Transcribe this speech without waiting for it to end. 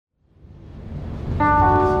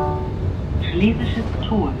Schlesisches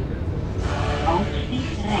Tor. Ausstieg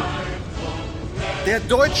rechts. Der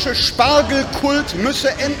deutsche Spargelkult müsse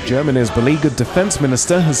enden. Germany's beleaguered defense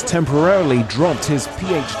minister has temporarily dropped his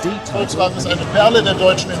PhD title. Volkswagen ist eine Perle der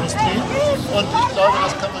deutschen Industrie und ich glaube,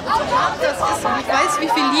 das kann man Ich weiß, wie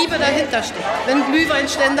viel Liebe dahinter steckt. Wenn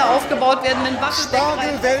Glühweinstände aufgebaut werden, wenn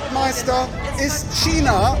Waffelbäckereien... Spargel-Weltmeister ist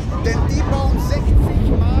China, denn die bauen 60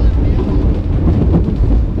 Mal mehr.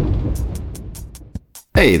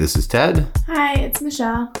 Hey, this is Ted. Hi, it's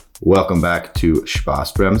Michelle. Welcome back to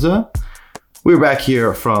Spaßbremse. We're back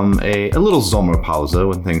here from a little Sommerpause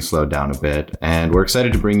when things slowed down a bit, and we're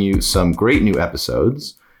excited to bring you some great new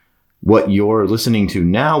episodes. What you're listening to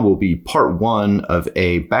now will be part one of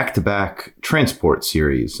a back-to-back transport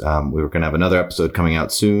series. We're going to have another episode coming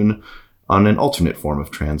out soon on an alternate form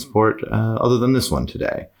of transport, other than this one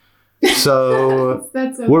today. So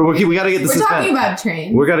That's so we got to get the We're suspense. talking about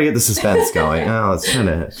trains. We got to get the suspense going. Oh, it's trying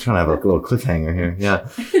to have a little cliffhanger here. Yeah.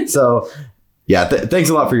 So, yeah, thanks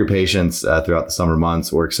a lot for your patience throughout the summer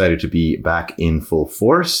months. We're excited to be back in full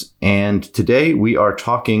force. And today we are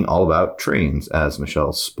talking all about trains, as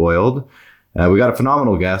Michelle spoiled. We got a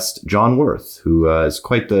phenomenal guest, John Worth, who is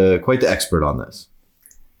quite the expert on this.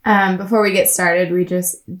 Before we get started, we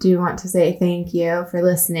just do want to say thank you for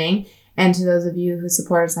listening. And to those of you who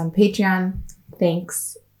support us on Patreon,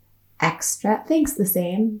 thanks extra. Thanks the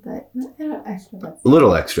same, but extra. A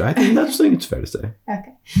little extra. I think it's fair to say.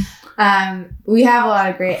 Okay. We have a lot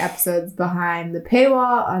of great episodes behind the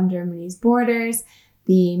paywall on Germany's borders,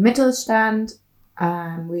 the Mittelstand.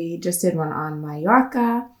 We just did one on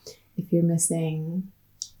Mallorca. If you're missing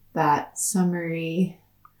that summery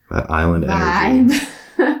That island energy.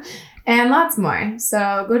 vibe, and lots more.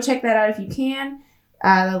 So go check that out if you can.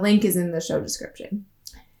 The link is in the show description.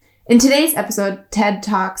 In today's episode, Ted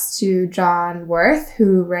talks to John Worth,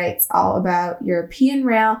 who writes all about European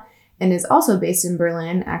rail and is also based in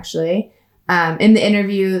Berlin, actually. In the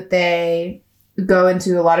interview, they go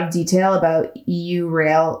into a lot of detail about EU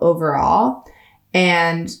rail overall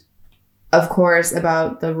and, of course,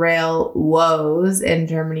 about the rail woes in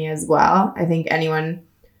Germany as well. I think anyone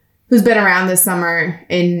who's been around this summer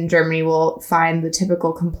in Germany will find the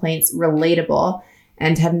typical complaints relatable.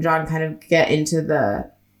 And Ted and John kind of get into the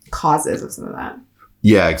causes of some of that.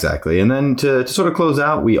 Yeah, exactly. And then to sort of close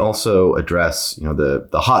out, we also address, the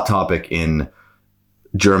hot topic in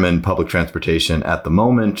German public transportation at the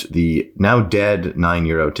moment, the now dead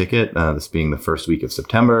 €9 ticket, this being the first week of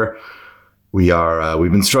September.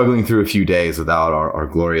 We've been struggling through a few days without our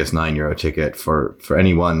glorious €9 ticket. For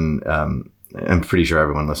anyone, I'm pretty sure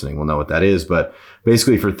everyone listening will know what that is, but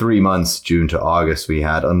basically for 3 months, June to August, we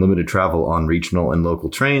had unlimited travel on regional and local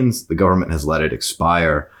trains. The government has let it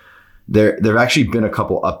expire. There have actually been a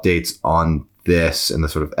couple updates on this and the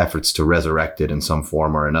sort of efforts to resurrect it in some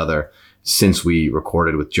form or another since we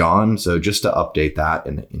recorded with John. So just to update that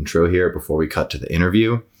in the intro here before we cut to the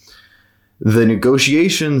interview. The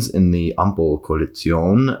negotiations in the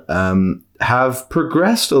Ampelkoalition have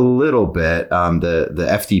progressed a little bit. The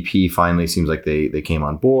FDP finally seems like they came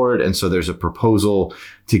on board. And so there's a proposal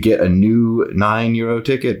to get a new €9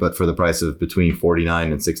 ticket, but for the price of between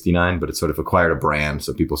 49 and 69. But it's sort of acquired a brand.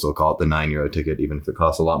 So people still call it the €9 ticket, even if it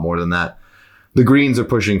costs a lot more than that. The Greens are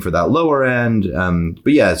pushing for that lower end.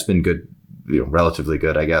 But yeah, it's been good, relatively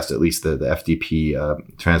good, I guess. At least the FDP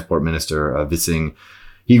transport minister, Wissing,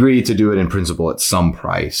 he agreed to do it in principle at some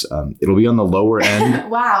price. It'll be on the lower end.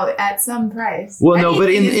 Wow, at some price. Well, no, but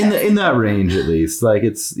in that range at least. Like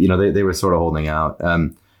it's they were sort of holding out.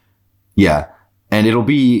 Yeah, and it'll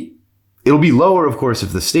be lower, of course,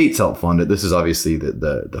 if the states help fund it. This is obviously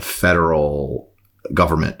the federal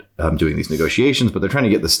government doing these negotiations, but they're trying to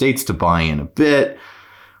get the states to buy in a bit.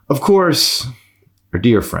 Of course, our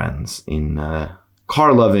dear friends in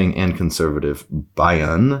car-loving and conservative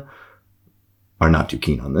Bayern are not too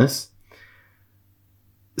keen on this.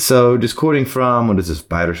 So just quoting from,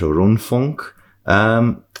 Bayerischer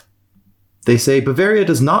Rundfunk, they say, Bavaria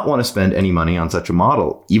does not want to spend any money on such a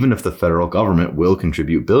model, even if the federal government will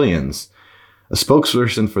contribute billions. A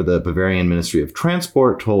spokesperson for the Bavarian Ministry of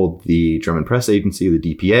Transport told the German press agency,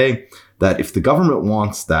 the DPA, that if the government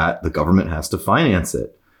wants that, the government has to finance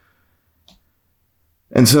it.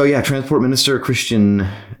 And so, yeah, Transport Minister Christian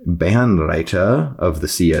Behnreiter of the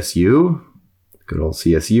CSU, good old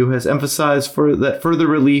CSU, has emphasized that further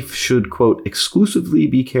relief should, quote, exclusively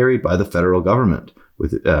be carried by the federal government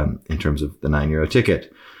with in terms of the €9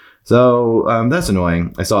 ticket. So that's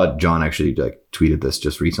annoying. I saw John actually tweeted this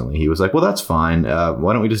just recently. He was like, well, that's fine.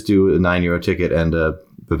 Why don't we just do a €9 ticket and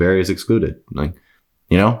Bavaria is excluded? Like,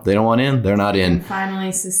 You know, they don't want in, they're not in. And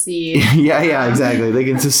finally secede. yeah, exactly. They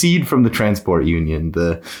can secede from the transport union,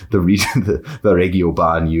 the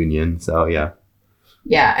Regiobahn union. So yeah.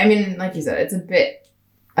 Yeah, I mean, like you said, it's a bit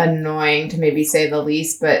annoying to maybe say the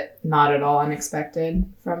least, but not at all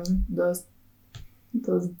unexpected from those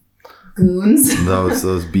goons.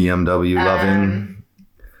 those BMW loving.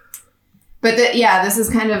 But this is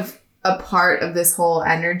kind of a part of this whole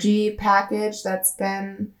energy package that's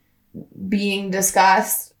been being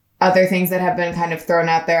discussed. Other things that have been kind of thrown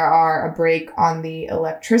out there are a break on the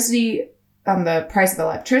price of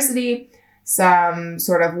electricity, some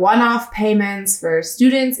sort of one-off payments for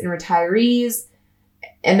students and retirees,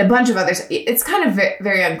 and a bunch of others. It's kind of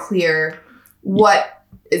very unclear what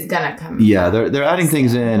is gonna come. Yeah, they're adding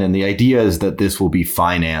things in, and the idea is that this will be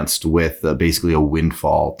financed with basically a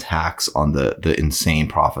windfall tax on the insane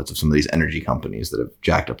profits of some of these energy companies that have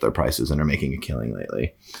jacked up their prices and are making a killing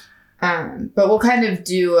lately. But we'll kind of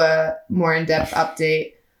do a more in-depth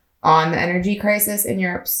update on the energy crisis in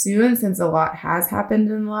Europe soon, since a lot has happened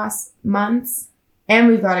in the last months, and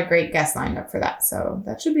we've got a great guest lined up for that, so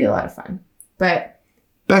that should be a lot of fun. But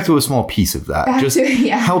back to a small piece of that,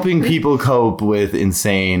 helping people cope with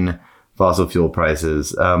insane fossil fuel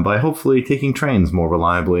prices by hopefully taking trains more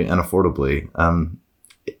reliably and affordably.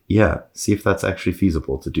 See if that's actually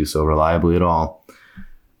feasible to do so reliably at all.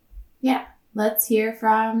 Yeah, let's hear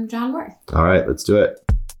from John Worth. All right, let's do it.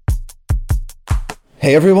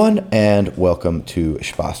 Hey everyone, and welcome to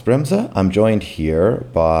Spaßbremse. I'm joined here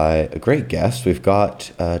by a great guest. We've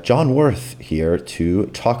got John Worth here to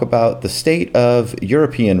talk about the state of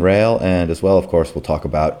European rail, and as well, of course, we'll talk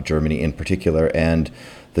about Germany in particular and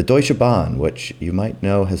the Deutsche Bahn, which you might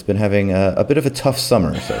know has been having a bit of a tough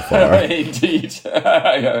summer so far. Indeed.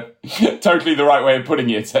 Totally the right way of putting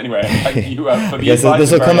it. Anyway, thank you for the advice.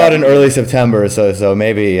 This will come out in early September, so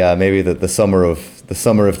maybe the summer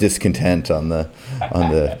of discontent on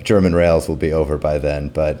the German rails will be over by then.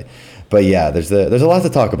 But yeah, there's a lot to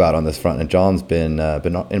talk about on this front, and John's been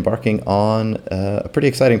embarking on a pretty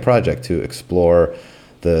exciting project to explore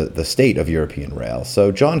the state of European rail.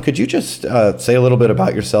 So, John, could you just say a little bit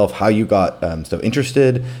about yourself, how you got so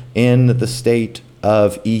interested in the state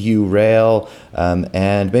of EU rail,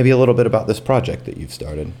 and maybe a little bit about this project that you've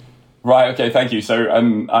started? Right, okay, thank you. So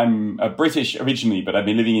I'm British originally, but I've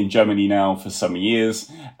been living in Germany now for some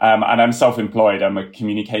years, and I'm self-employed. I'm a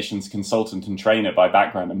communications consultant and trainer by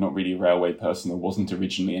background. I'm not really a railway person, or wasn't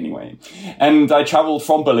originally anyway. And I traveled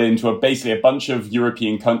from Berlin to basically a bunch of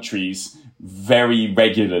European countries very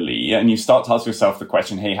regularly, and you start to ask yourself the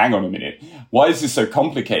question, hey, hang on a minute, why is this so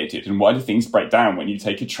complicated, and why do things break down when you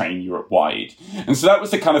take a train Europe-wide? And so that was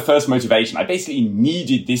the kind of first motivation. I basically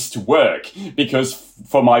needed this to work, because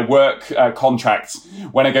for my work contracts,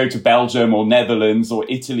 when I go to Belgium or Netherlands or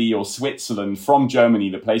Italy or Switzerland from Germany,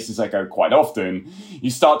 the places I go quite often, you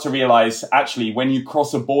start to realize, actually, when you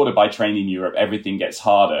cross a border by train in Europe, everything gets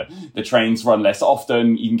harder. The trains run less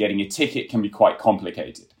often, even getting a ticket can be quite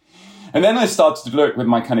complicated. And then I started to look with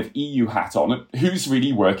my kind of EU hat on at who's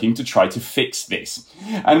really working to try to fix this.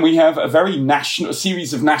 And we have a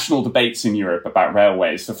series of national debates in Europe about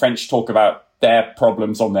railways. The French talk about their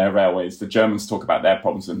problems on their railways. The Germans talk about their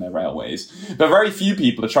problems on their railways. But very few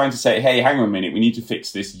people are trying to say, hey, hang on a minute, we need to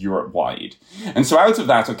fix this Europe-wide. And so out of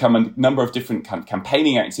that have come a number of different kind of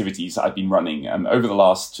campaigning activities that I've been running over the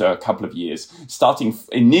last couple of years, starting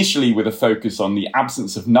initially with a focus on the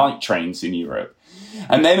absence of night trains in Europe.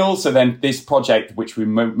 And then also this project, which we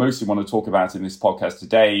mostly want to talk about in this podcast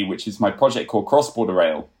today, which is my project called Cross-Border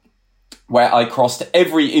Rail, where I crossed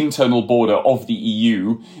every internal border of the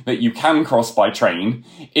EU that you can cross by train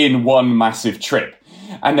in one massive trip.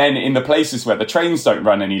 And then in the places where the trains don't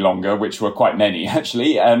run any longer, which were quite many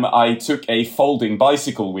actually, I took a folding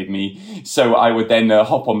bicycle with me. So I would then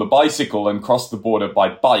hop on the bicycle and cross the border by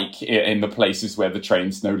bike in the places where the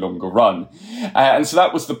trains no longer run. And so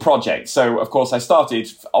that was the project. So of course I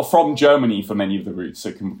started from Germany for many of the routes,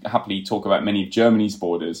 so can happily talk about many of Germany's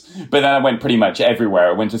borders. But then I went pretty much everywhere.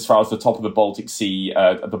 I went as far as the top of the Baltic Sea,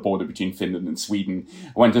 at the border between Finland and Sweden.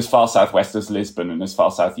 I went as far southwest as Lisbon and as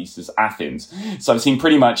far southeast as Athens. So I've seen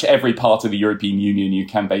pretty much every part of the European Union you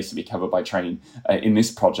can basically cover by train in this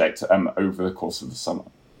project over the course of the summer.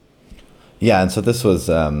 Yeah, and so this was,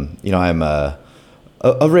 I'm a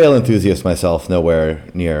rail enthusiast myself, nowhere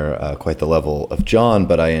near quite the level of John,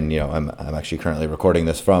 but I'm actually currently recording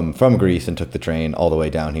this from Greece and took the train all the way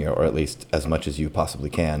down here, or at least as much as you possibly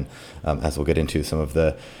can, as we'll get into some of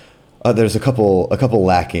the. There's a couple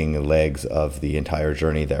lacking legs of the entire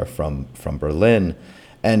journey there from Berlin.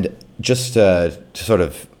 And just to sort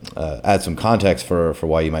of add some context for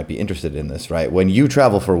why you might be interested in this, right? When you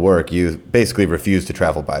travel for work, you basically refuse to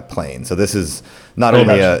travel by plane. So this is not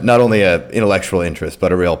only a intellectual interest,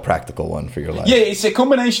 but a real practical one for your life. Yeah, it's a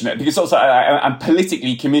combination, because also I'm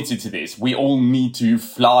politically committed to this. We all need to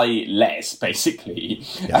fly less, basically.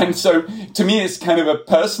 Yeah. And so to me, it's kind of a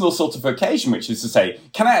personal sort of occasion, which is to say,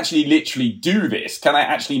 can I actually literally do this? Can I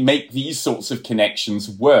actually make these sorts of connections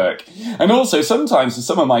work? And also sometimes for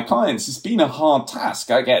some of my clients, it's been a hard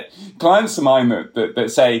task. I get clients of mine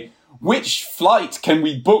that say, which flight can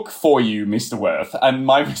we book for you, Mr. Worth? And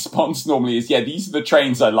my response normally is, yeah, these are the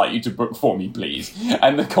trains I'd like you to book for me, please.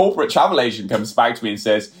 And the corporate travel agent comes back to me and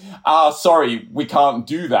says, sorry, we can't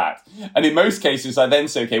do that. And in most cases, I then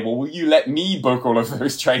say, okay, well, will you let me book all of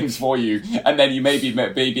those trains for you? And then you may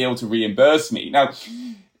be able to reimburse me. Now,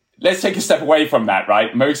 let's take a step away from that,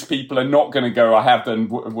 right? Most people are not going to go. I have done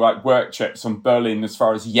work trips from Berlin as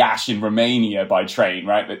far as Iași in Romania by train,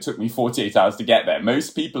 right? That took me 48 hours to get there.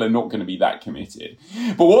 Most people are not going to be that committed.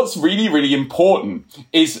 But what's really, really important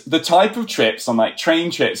is the type of trips on like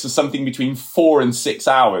train trips are something between 4 and 6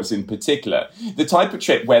 hours in particular. The type of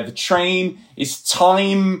trip where the train is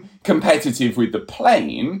time competitive with the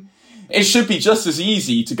plane. It should be just as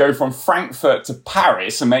easy to go from Frankfurt to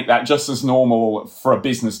Paris and make that just as normal for a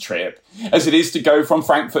business trip as it is to go from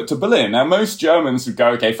Frankfurt to Berlin. Now, most Germans would go,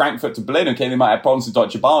 okay, Frankfurt to Berlin, okay, they might have problems with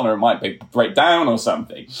Deutsche Bahn or it might break down or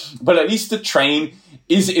something. But at least the train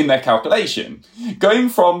is in their calculation. Going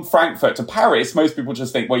from Frankfurt to Paris, most people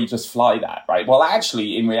just think, well, you just fly that, right? Well,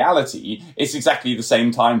 actually, in reality, it's exactly the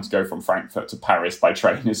same time to go from Frankfurt to Paris by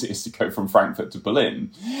train as it is to go from Frankfurt to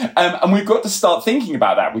Berlin. And we've got to start thinking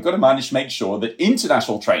about that. We've got to manage to make sure that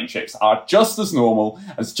international train trips are just as normal,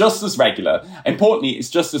 just as regular. Importantly, it's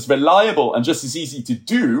just as reliable and just as easy to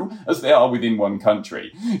do as they are within one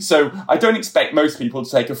country. So I don't expect most people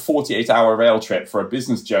to take a 48-hour rail trip for a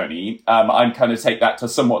business journey. I kind of take that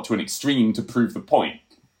somewhat to an extreme to prove the point.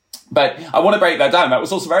 But I want to break that down. That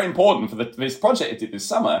was also very important for this project I did this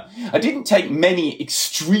summer. I didn't take many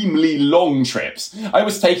extremely long trips. I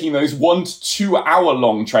was taking those 1 to 2 hour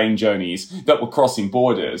long train journeys that were crossing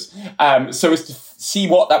borders. So as to see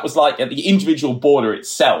what that was like at the individual border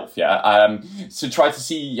itself. Yeah. So try to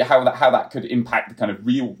see how that could impact the kind of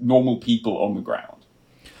real normal people on the ground.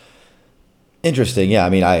 Interesting. Yeah,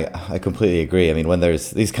 I mean, I completely agree. I mean, when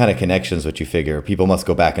there's these kind of connections, which you figure people must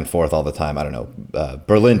go back and forth all the time. I don't know,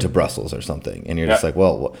 Berlin to Brussels or something. And you're just like,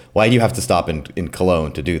 well, why do you have to stop in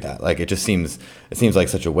Cologne to do that? Like, it seems like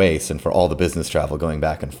such a waste. And for all the business travel going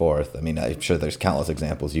back and forth, I mean, I'm sure there's countless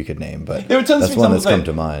examples you could name, but that's one that's come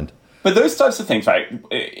to mind. But those types of things, right?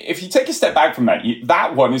 If you take a step back from that,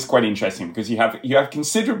 that one is quite interesting because you have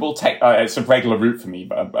considerable it's a regular route for me,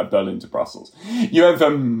 Berlin to Brussels. You have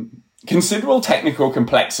considerable technical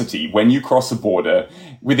complexity when you cross a border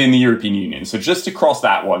within the European Union. So just to cross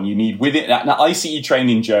that one, you need an ICE train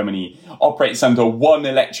in Germany operates under 1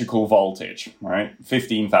 electrical voltage, right?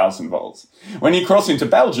 15,000 volts. When you cross into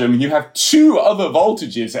Belgium, you have 2 other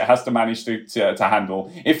voltages it has to manage to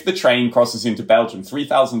handle. If the train crosses into Belgium,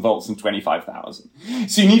 3,000 volts and 25,000.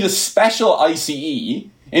 So you need a special ICE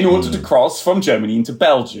in order to cross from Germany into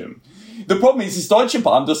Belgium. The problem is Deutsche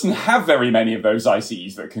Bahn doesn't have very many of those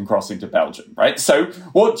ICEs that can cross into Belgium, right? So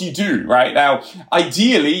what do you do, right? Now,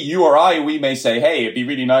 ideally, you or I, we may say, hey, it'd be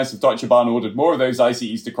really nice if Deutsche Bahn ordered more of those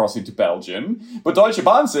ICEs to cross into Belgium. But Deutsche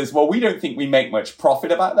Bahn says, well, we don't think we make much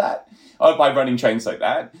profit about that. By running trains like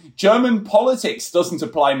that. German politics doesn't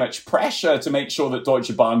apply much pressure to make sure that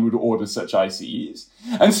Deutsche Bahn would order such ICEs.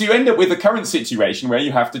 And so you end up with the current situation where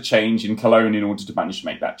you have to change in Cologne in order to manage to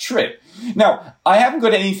make that trip. Now, I haven't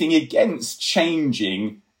got anything against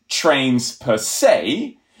changing trains per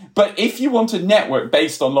se, but if you want a network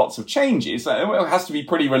based on lots of changes, it has to be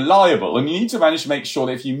pretty reliable. And you need to manage to make sure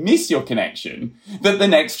that if you miss your connection, that the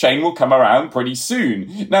next train will come around pretty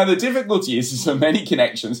soon. Now, the difficulty is for many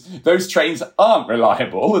connections, those trains aren't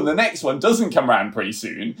reliable and the next one doesn't come around pretty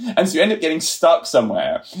soon. And so you end up getting stuck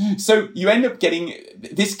somewhere. So you end up getting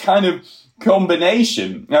this kind of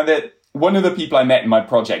combination. Now, that one of the people I met in my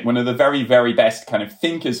project, one of the very, very best kind of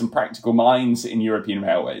thinkers and practical minds in European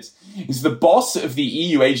railways, is the boss of the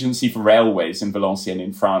EU Agency for Railways in Valenciennes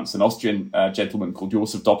in France, an Austrian gentleman called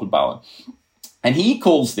Josef Doppelbauer. And he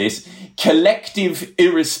calls this collective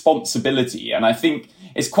irresponsibility. And I think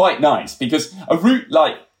it's quite nice because a route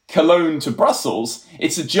like Cologne to Brussels,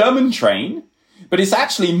 it's a German train, but it's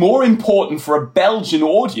actually more important for a Belgian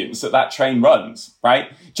audience that train runs,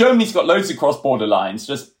 right? Germany's got loads of cross-border lines,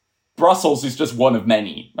 just Brussels is just one of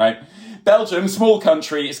many, right? Belgium, small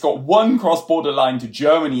country, it's got one cross-border line to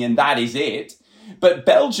Germany and that is it. But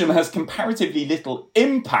Belgium has comparatively little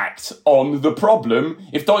impact on the problem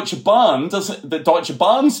if the Deutsche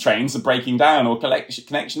Bahn's trains are breaking down or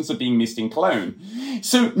connections are being missed in Cologne.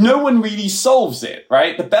 So no one really solves it,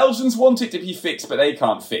 right? The Belgians want it to be fixed, but they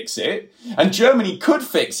can't fix it. And Germany could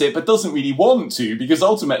fix it, but doesn't really want to, because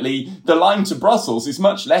ultimately the line to Brussels is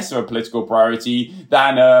much less of a political priority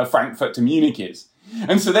than Frankfurt to Munich is.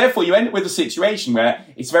 And so therefore you end up with a situation where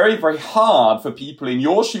it's very, very hard for people in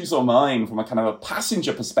your shoes or mine from a kind of a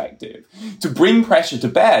passenger perspective to bring pressure to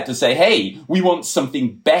bear to say, hey, we want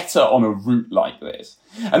something better on a route like this.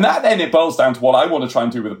 And that then it boils down to what I want to try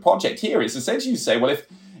and do with the project here is essentially say, well, if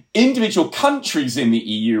individual countries in the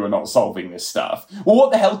EU are not solving this stuff, well,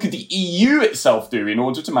 what the hell could the EU itself do in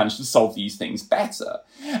order to manage to solve these things better?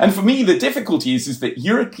 And for me, the difficulty is that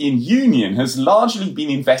European Union has largely been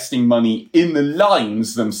investing money in the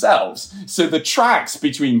lines themselves. So the tracks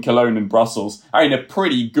between Cologne and Brussels are in a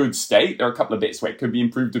pretty good state. There are a couple of bits where it could be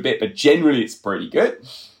improved a bit, but generally it's pretty good.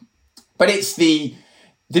 But it's the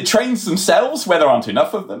trains themselves, where there aren't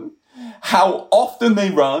enough of them, how often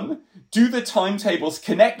they run. Do the timetables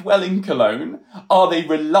connect well in Cologne? Are they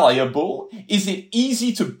reliable? Is it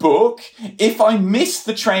easy to book? If I miss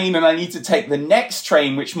the train and I need to take the next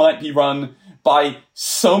train, which might be run by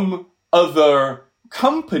some other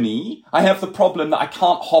company, I have the problem that I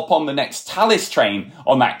can't hop on the next Thalys train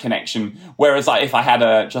on that connection, whereas if I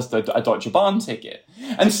had just a Deutsche Bahn ticket.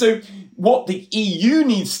 And so what the EU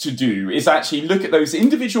needs to do is actually look at those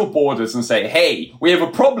individual borders and say, hey, we have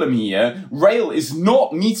a problem here. Rail is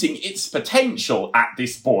not meeting its potential at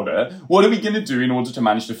this border. What are we going to do in order to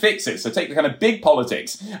manage to fix it? So take the kind of big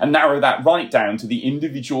politics and narrow that right down to the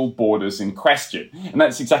individual borders in question. And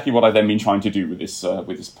that's exactly what I've then been trying to do with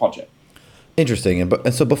this project. Interesting.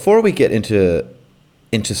 And so before we get into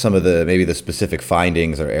some of the specific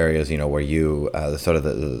findings or areas, where you the sort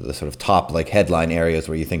of top like headline areas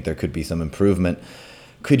where you think there could be some improvement,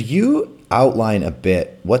 could you outline a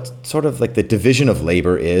bit what sort of like the division of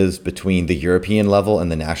labor is between the European level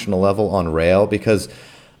and the national level on rail? Because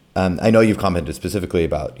I know you've commented specifically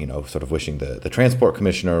about sort of wishing the transport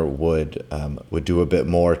commissioner would do a bit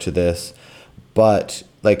more to this, but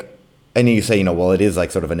like. And you say, well, it is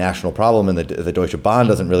like sort of a national problem and the Deutsche Bahn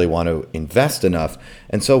doesn't really want to invest enough.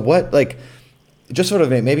 And so what, like, just sort of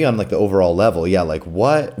maybe on like the overall level,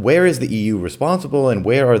 where is the EU responsible and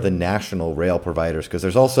where are the national rail providers? Because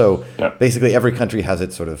there's also basically every country has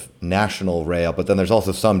its sort of national rail, but then there's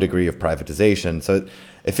also some degree of privatization. So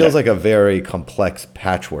it feels like a very complex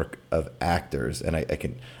patchwork of actors. And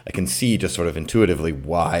I can see just sort of intuitively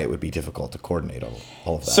why it would be difficult to coordinate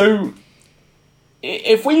all of that. So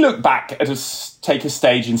if we look back take a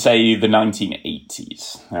stage in, say, the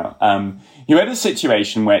 1980s, you had a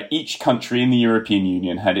situation where each country in the European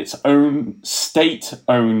Union had its own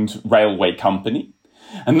state-owned railway company,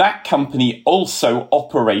 and that company also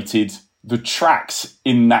operated the tracks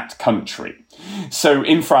in that country. So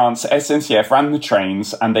in France, SNCF ran the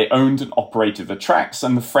trains, and they owned and operated the tracks,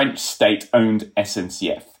 and the French state owned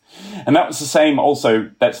SNCF. And that was the same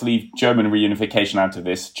also, let's leave German reunification out of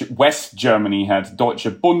this. West Germany had Deutsche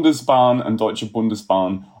Bundesbahn, and Deutsche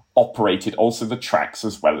Bundesbahn operated also the tracks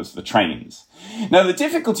as well as the trains. Now, the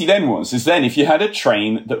difficulty then was if you had a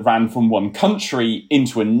train that ran from one country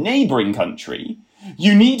into a neighbouring country,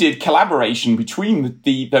 you needed collaboration between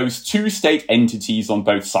those two state entities on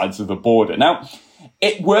both sides of the border. Now,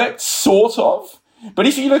 it worked sort of, but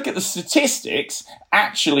if you look at the statistics,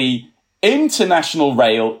 actually, international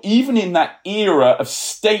rail, even in that era of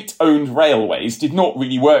state-owned railways, did not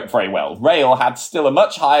really work very well. Rail had still a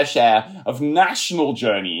much higher share of national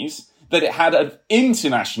journeys than it had of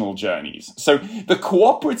international journeys. So the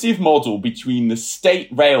cooperative model between the state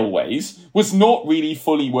railways was not really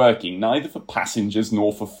fully working, neither for passengers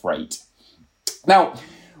nor for freight. Now,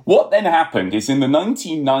 what then happened is in the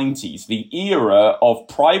 1990s, the era of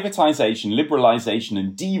privatization, liberalization,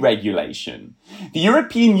 and deregulation, the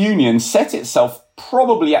European Union set itself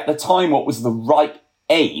probably at the time what was the right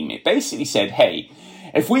aim. It basically said, hey,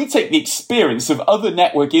 if we take the experience of other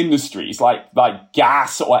network industries like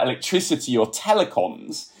gas or electricity or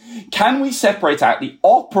telecoms, can we separate out the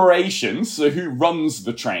operations, so who runs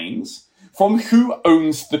the trains, from who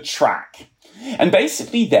owns the track? And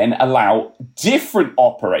basically then allow different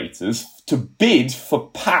operators to bid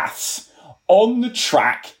for paths on the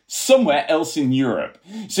track somewhere else in Europe.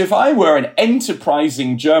 So if I were an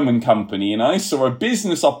enterprising German company and I saw a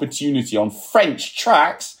business opportunity on French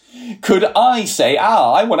tracks, could I say,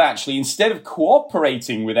 I want to actually, instead of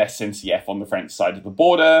cooperating with SNCF on the French side of the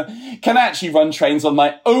border, can I actually run trains on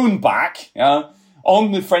my own back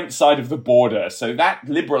on the French side of the border? So that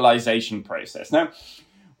liberalization process. Now,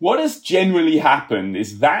 what has generally happened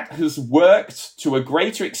is that has worked to a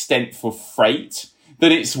greater extent for freight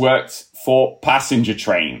than it's worked for passenger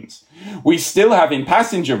trains. We still have in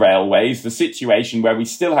passenger railways the situation where we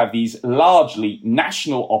still have these largely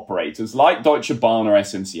national operators like Deutsche Bahn or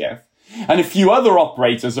SNCF, and a few other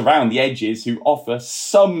operators around the edges who offer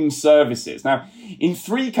some services. Now, in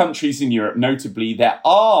 3 countries in Europe, notably, there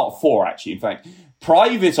are 4 actually, in fact,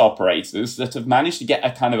 private operators that have managed to get a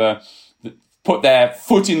kind of put their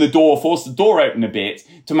foot in the door, force the door open a bit,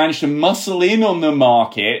 to manage to muscle in on the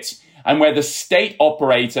market, and where the state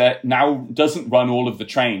operator now doesn't run all of the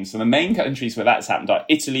trains. So the main countries where that's happened are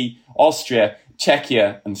Italy, Austria,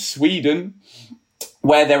 Czechia, and Sweden,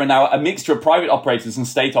 where there are now a mixture of private operators and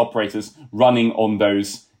state operators running on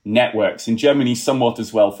those networks. In Germany, somewhat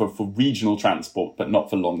as well for regional transport, but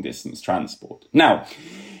not for long distance transport. Now,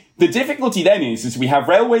 the difficulty then is we have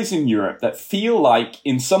railways in Europe that feel like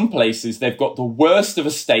in some places they've got the worst of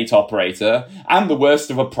a state operator and the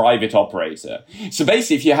worst of a private operator. So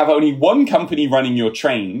basically, if you have only one company running your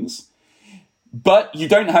trains, but you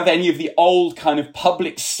don't have any of the old kind of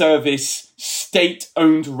public service,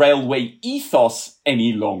 state-owned railway ethos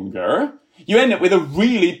any longer, you end up with a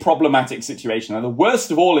really problematic situation. Now, the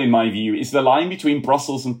worst of all, in my view, is the line between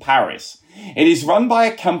Brussels and Paris. It is run by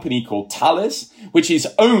a company called Thales, which is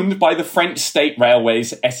owned by the French state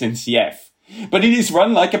railways SNCF. But it is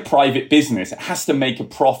run like a private business. It has to make a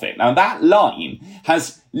profit. Now, that line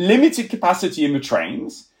has limited capacity in the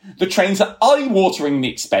trains. The trains are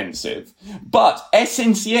eye-wateringly expensive, but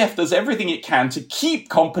SNCF does everything it can to keep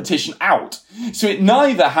competition out. So it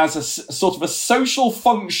neither has a sort of a social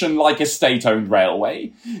function like a state-owned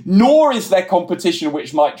railway, nor is there competition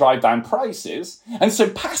which might drive down prices, and so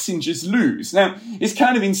passengers lose. Now, it's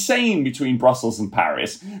kind of insane between Brussels and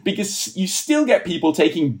Paris, because you still get people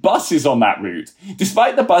taking buses on that route,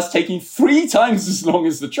 despite the bus taking 3 times as long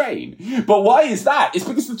as the train. But why is that? It's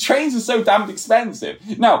because the trains are so damned expensive.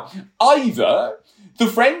 Now, either the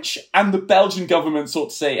French and the Belgian government sort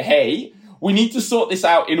of say, hey, we need to sort this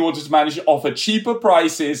out in order to manage to offer cheaper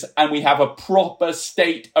prices and we have a proper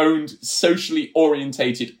state-owned, socially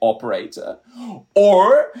orientated operator.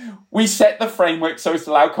 Or we set the framework so as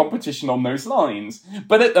to allow competition on those lines.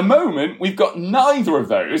 But at the moment, we've got neither of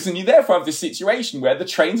those, and you therefore have this situation where the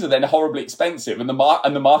trains are then horribly expensive and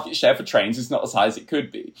the market share for trains is not as high as it could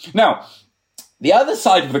be. Now, the other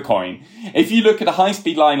side of the coin, if you look at a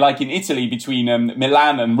high-speed line like in Italy between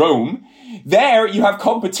Milan and Rome, there you have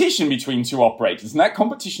competition between 2 operators, and that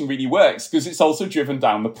competition really works because it's also driven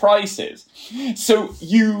down the prices. So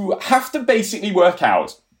you have to basically work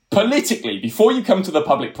out politically, before you come to the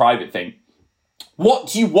public-private thing, what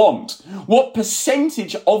do you want? What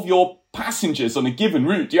percentage of your passengers on a given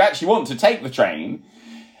route do you actually want to take the train?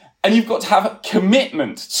 And you've got to have a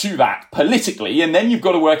commitment to that politically, and then you've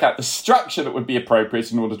got to work out the structure that would be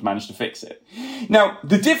appropriate in order to manage to fix it. Now,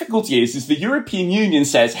 the difficulty is the European Union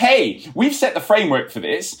says, hey, we've set the framework for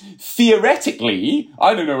this. Theoretically,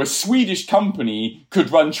 I don't know, a Swedish company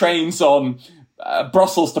could run trains on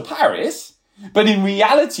Brussels to Paris, but in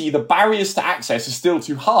reality, the barriers to access are still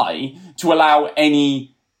too high to allow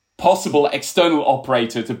any possible external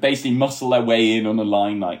operator to basically muscle their way in on a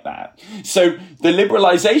line like that. So the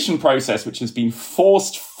liberalization process, which has been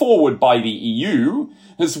forced forward by the EU,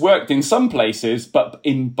 has worked in some places, but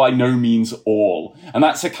by no means all. And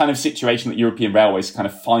that's a kind of situation that European railways kind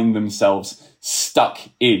of find themselves stuck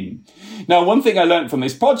in. Now, one thing I learned from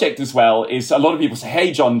this project as well is a lot of people say,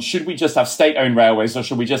 hey, John, should we just have state-owned railways or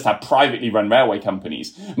should we just have privately run railway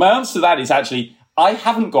companies? My answer to that is actually, I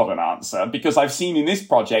haven't got an answer because I've seen in this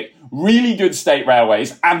project really good state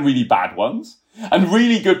railways and really bad ones, and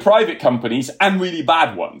really good private companies and really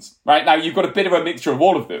bad ones, right? Now, you've got a bit of a mixture of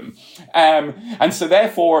all of them. And so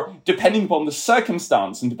therefore, depending upon the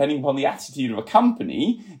circumstance and depending upon the attitude of a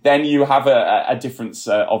company, then you have a difference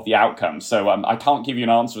of the outcome. So I can't give you an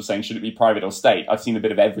answer of saying, should it be private or state? I've seen a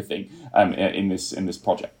bit of everything in this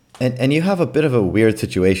project. And you have a bit of a weird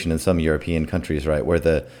situation in some European countries, right, where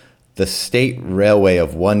the state railway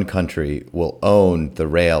of one country will own the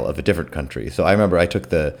rail of a different country. So I remember I took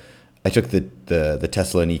the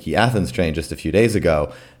Thessaloniki Athens train just a few days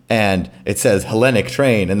ago, and it says Hellenic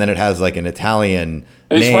train, and then it has like an Italian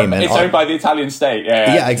name. It's owned by the Italian state.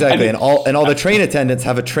 Yeah, exactly. And all the train attendants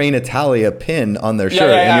have a Train Italia pin on their shirt,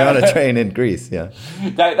 and you're on a train in Greece. Yeah,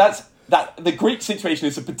 the Greek situation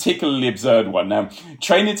is a particularly absurd one. Now,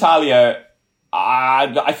 Train Italia,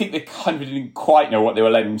 I think they kind of didn't quite know what they were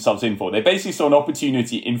letting themselves in for. They basically saw an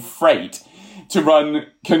opportunity in freight to run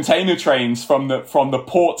container trains from the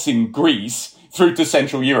ports in Greece through to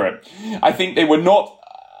Central Europe. I think they were not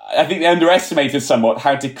I think they underestimated somewhat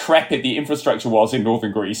how decrepit the infrastructure was in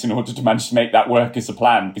northern Greece in order to manage to make that work as a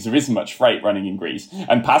plan, because there isn't much freight running in Greece,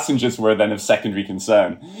 and passengers were then of secondary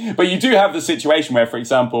concern. But you do have the situation where, for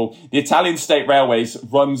example, the Italian State Railways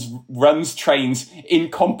runs trains in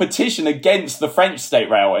competition against the French State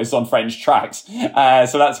Railways on French tracks.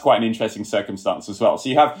 So that's quite an interesting circumstance as well. So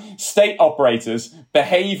you have state operators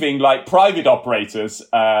behaving like private operators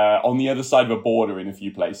on the other side of a border in a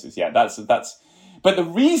few places. Yeah, that's. But the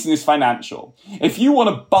reason is financial. If you want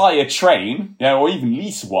to buy a train, or even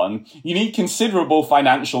lease one, you need considerable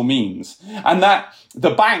financial means. And that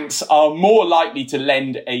the banks are more likely to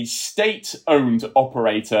lend a state-owned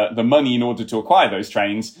operator the money in order to acquire those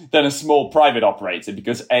trains than a small private operator,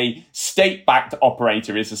 because a state-backed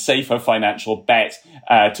operator is a safer financial bet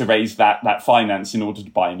to raise that finance in order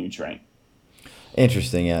to buy a new train.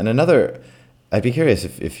 Interesting, yeah. And I'd be curious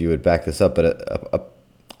if you would back this up, but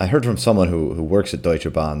I heard from someone who works at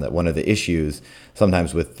Deutsche Bahn that one of the issues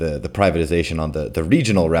sometimes with the privatization on the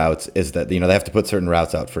regional routes is that, they have to put certain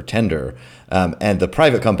routes out for tender, and the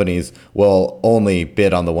private companies will only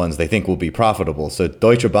bid on the ones they think will be profitable. So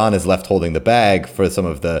Deutsche Bahn is left holding the bag for some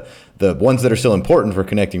of the ones that are still important for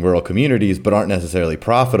connecting rural communities but aren't necessarily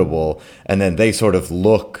profitable, and then they sort of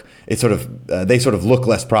look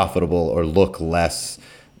less profitable or look less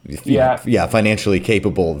financially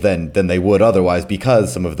capable than they would otherwise,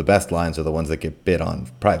 because some of the best lines are the ones that get bid on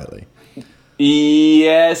privately.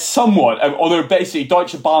 Yeah, somewhat. Although basically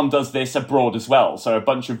Deutsche Bahn does this abroad as well. So a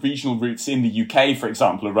bunch of regional routes in the UK, for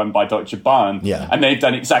example, are run by Deutsche Bahn. Yeah. And they've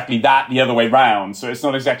done exactly that the other way round. So it's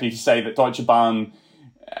not exactly to say that Deutsche Bahn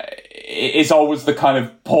is always the kind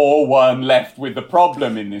of poor one left with the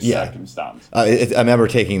problem in this circumstance. I remember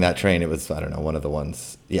taking that train. It was, I don't know, one of the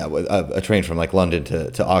ones, a train from like London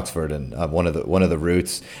to Oxford, and one of the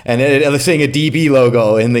routes, and I was seeing a DB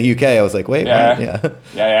logo in the UK. I was like, wait, what?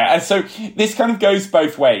 Yeah. And so this kind of goes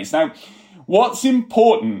both ways. Now, what's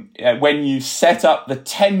important when you set up the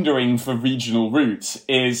tendering for regional routes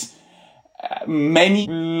is many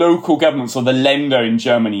local governments, or the Länder in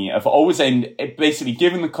Germany, have always basically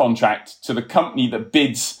given the contract to the company that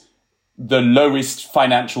bids the lowest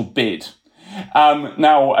financial bid.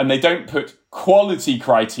 And they don't put quality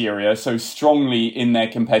criteria so strongly in their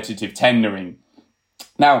competitive tendering.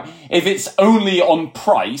 Now, if it's only on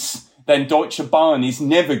price, then Deutsche Bahn is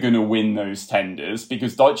never going to win those tenders,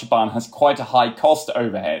 because Deutsche Bahn has quite a high cost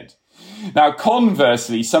overhead. Now,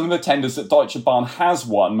 conversely, some of the tenders that Deutsche Bahn has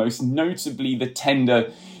won, most notably the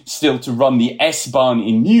tender still to run the S-Bahn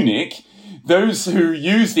in Munich, those who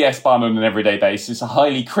use the S-Bahn on an everyday basis are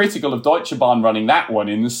highly critical of Deutsche Bahn running that one,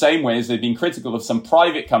 in the same way as they've been critical of some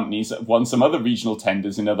private companies that have won some other regional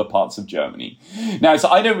tenders in other parts of Germany. Now, so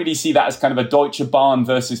I don't really see that as kind of a Deutsche Bahn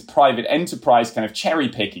versus private enterprise kind of cherry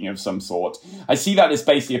picking of some sort. I see that as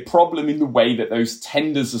basically a problem in the way that those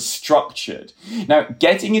tenders are structured. Now,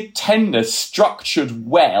 getting a tender structured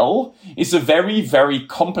well is a very, very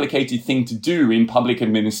complicated thing to do in public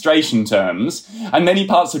administration terms, and many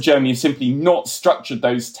parts of Germany have simply not structured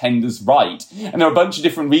those tenders right. And there are a bunch of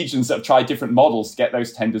different regions that have tried different models to get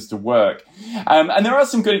those tenders to work. And there are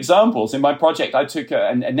some good examples. In my project, I took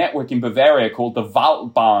a network in Bavaria called the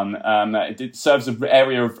Waldbahn. It serves an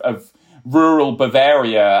area of rural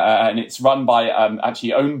Bavaria, and it's run by,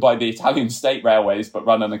 actually owned by the Italian State Railways, but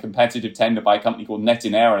run on a competitive tender by a company called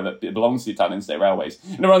Netinera that belongs to the Italian State Railways.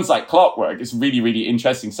 And it runs like clockwork. It's a really, really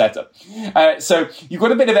interesting setup. So you've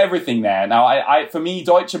got a bit of everything there. Now, for me,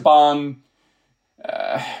 Deutsche Bahn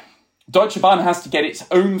has to get its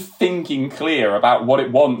own thinking clear about what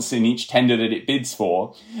it wants in each tender that it bids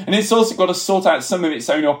for. And it's also got to sort out some of its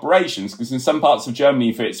own operations, because in some parts of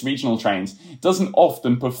Germany, for its regional trains, it doesn't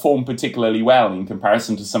often perform particularly well in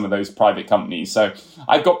comparison to some of those private companies. So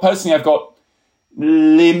I've got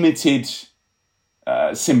limited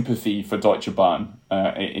sympathy for Deutsche Bahn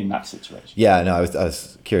in that situation. Yeah, no, I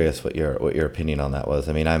was curious what your opinion on that was.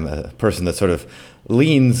 I mean, I'm a person that sort of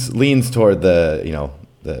leans toward the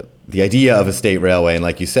idea of a state railway, and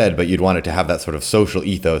like you said, but you'd want it to have that sort of social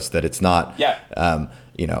ethos, that it's not,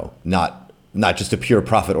 not just a pure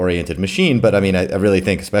profit-oriented machine. But I mean, I really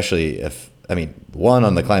think, especially one,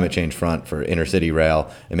 on the climate change front for intercity rail,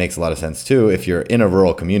 it makes a lot of sense too. If you're in a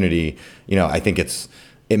rural community, I think it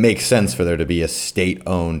makes sense for there to be a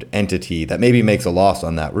state-owned entity that maybe makes a loss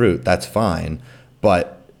on that route. That's fine,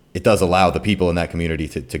 but it does allow the people in that community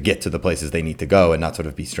to get to the places they need to go and not sort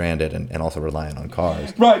of be stranded and also relying on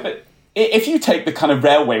cars. Right, but if you take the kind of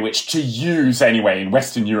railway, which to use anyway in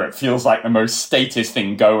Western Europe feels like the most statist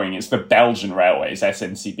thing going, it's the Belgian railways,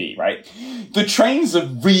 SNCB, right? The trains are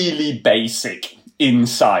really basic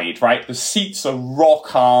inside, right? The seats are rock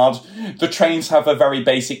hard. The trains have a very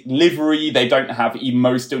basic livery. They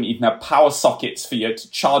most don't even have power sockets for you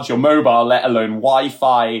to charge your mobile, let alone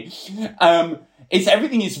Wi-Fi.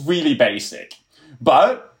 Everything is really basic.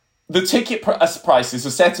 But the ticket prices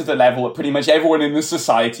are set at a level that pretty much everyone in the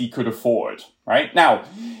society could afford, right? Now,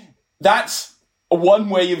 that's one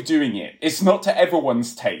way of doing it. It's not to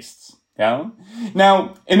everyone's tastes. Yeah.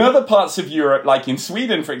 Now, in other parts of Europe, like in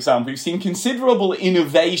Sweden, for example, you've seen considerable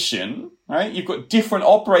innovation, right? You've got different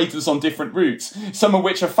operators on different routes, some of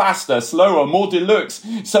which are faster, slower, more deluxe.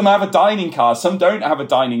 Some have a dining car, some don't have a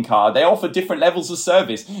dining car. They offer different levels of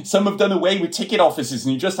service. Some have done away with ticket offices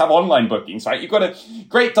and you just have online bookings, right? You've got a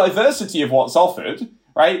great diversity of what's offered,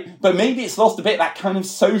 right? But maybe it's lost a bit of that kind of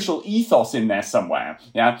social ethos in there somewhere.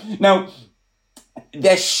 Yeah. Now,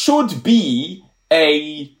 there should be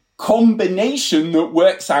a combination that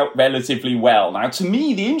works out relatively well. Now, to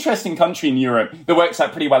me, the interesting country in Europe that works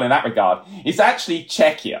out pretty well in that regard is actually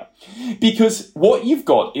Czechia. Because what you've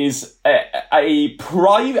got is a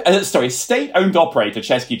state-owned operator,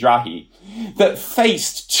 České dráhy, that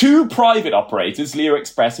faced two private operators, Leo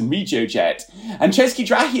Express and RegioJet, and České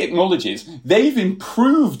dráhy acknowledges they've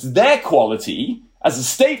improved their quality as a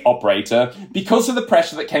state operator because of the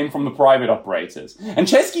pressure that came from the private operators. And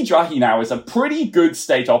České dráhy now is a pretty good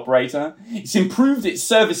state operator. It's improved its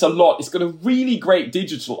service a lot. It's got a really great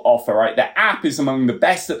digital offer, right? Their app is among the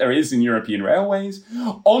best that there is in European railways.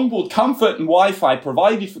 Onboard comfort and Wi-Fi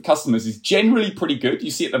provided for customers is generally pretty good.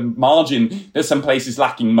 You see at the margin, there's some places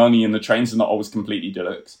lacking money and the trains are not always completely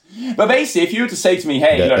deluxe. But basically, if you were to say to me,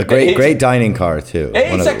 hey, look, a great dining car too.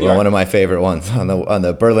 Exactly one of my favorite ones on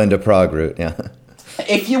the Berlin to Prague route. Yeah.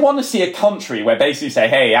 If you want to see a country where basically say,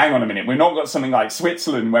 hey, hang on a minute, we've not got something like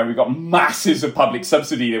Switzerland where we've got masses of public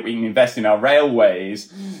subsidy that we can invest in our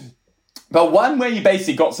railways, but one where you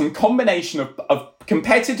basically got some combination of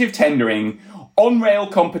competitive tendering, on-rail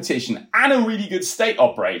competition, and a really good state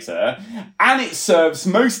operator, and it serves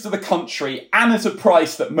most of the country and at a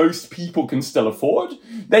price that most people can still afford,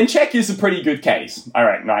 then Czech is a pretty good case. All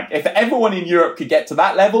right, like if everyone in Europe could get to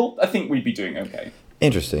that level, I think we'd be doing okay.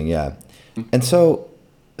 Interesting, yeah. And so,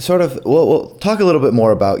 we'll talk a little bit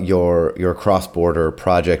more about your cross-border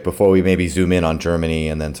project before we maybe zoom in on Germany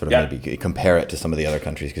and then maybe compare it to some of the other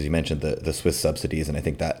countries, because you mentioned the Swiss subsidies, and I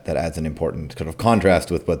think that adds an important sort of contrast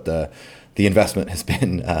with what the investment has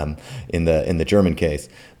been in the German case.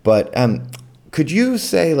 But could you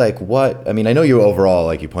say I know you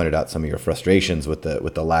overall, you pointed out some of your frustrations with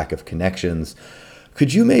the lack of connections.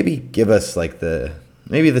 Could you maybe give us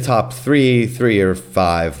the top three or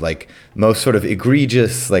five, most sort of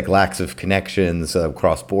egregious, lacks of connections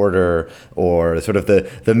cross-border, or sort of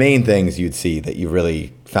the main things you'd see that you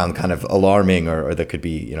really found kind of alarming or that could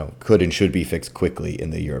be, could and should be fixed quickly in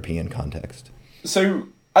the European context? So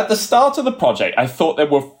at the start of the project, I thought there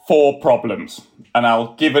were 4 problems, and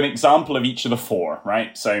I'll give an example of each of the 4,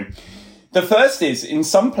 right? So the first is, in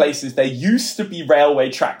some places, there used to be railway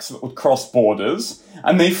tracks that would cross borders,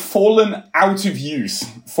 and they've fallen out of use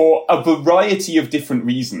for a variety of different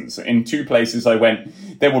reasons. In 2 places I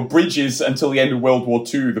went, there were bridges until the end of World War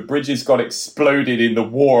II. The bridges got exploded in the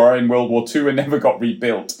war in World War II and never got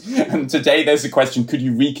rebuilt. And today there's a question, could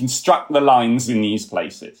you reconstruct the lines in these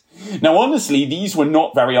places? Now, honestly, these were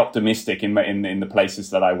not very optimistic in the places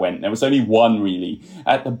that I went. There was only one, really,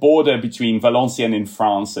 at the border between Valenciennes in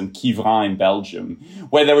France and Quievrain in Belgium,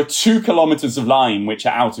 where there are 2 kilometers of line which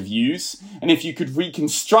are out of use. And if you could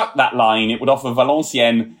reconstruct that line, it would offer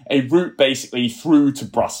Valenciennes a route basically through to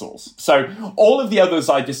Brussels. So all of the others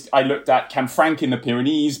I looked at, Canfranc in the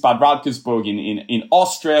Pyrenees, Bad Radkersburg in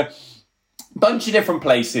Austria, bunch of different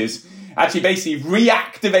places, actually basically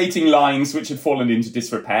reactivating lines which had fallen into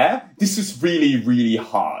disrepair. This is really, really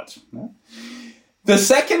hard. The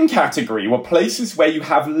second category were places where you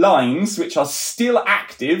have lines which are still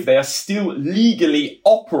active, they are still legally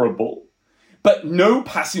operable, but no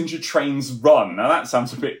passenger trains run. Now that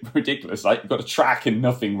sounds a bit ridiculous, you've got a track and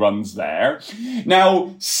nothing runs there.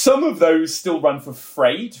 Now, some of those still run for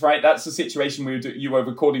freight, right? That's the situation you were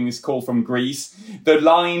recording this call from Greece. The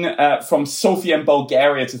line from Sofia in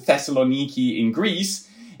Bulgaria to Thessaloniki in Greece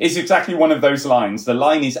is exactly one of those lines. The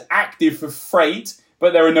line is active for freight,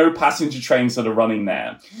 but there are no passenger trains that are running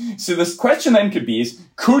there. So this question then could be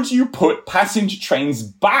could you put passenger trains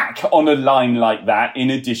back on a line like that in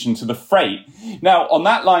addition to the freight? Now, on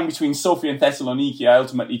that line between Sofia and Thessaloniki, I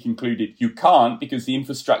ultimately concluded you can't, because the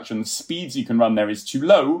infrastructure and the speeds you can run there is too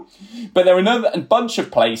low. But there are a bunch of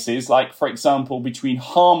places, like, for example, between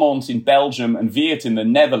Harmont in Belgium and Weert in the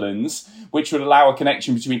Netherlands, which would allow a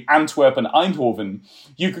connection between Antwerp and Eindhoven,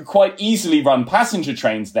 you could quite easily run passenger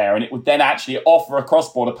trains there, and it would then actually offer a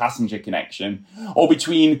cross-border passenger connection. Or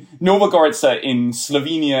between Nova Gorica in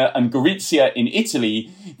Slovenia and Gorizia in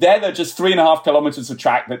Italy, there are just 3.5 kilometers of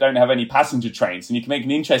track that don't have any passenger trains, and you can make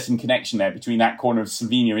an interesting connection there between that corner of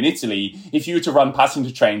Slovenia and Italy if you were to run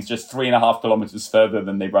passenger trains just 3.5 kilometers further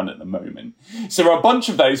than they run at the moment. So there are a bunch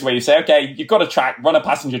of those where you say, okay, you've got a track, run a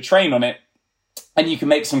passenger train on it, and you can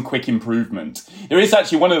make some quick improvement. There is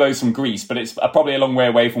actually one of those from Greece, but it's probably a long way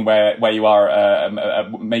away from where you are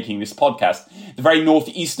making this podcast. The very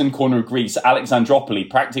northeastern corner of Greece, Alexandropoli,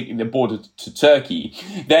 practically the border to Turkey.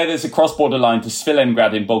 There's a cross-border line to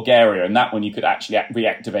Svilengrad in Bulgaria, and that one you could actually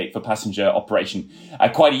reactivate for passenger operation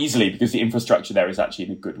quite easily because the infrastructure there is actually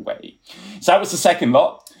in a good way. So that was the second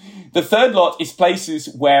lot. The third lot is places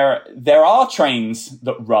where there are trains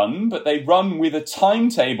that run, but they run with a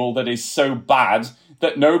timetable that is so bad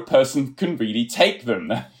that no person can really take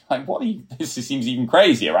them. Like, this seems even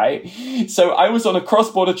crazier, right? So I was on a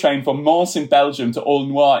cross-border train from Mons in Belgium to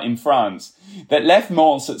Aulnoy in France that left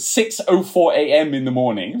Mons at 6:04 a.m. in the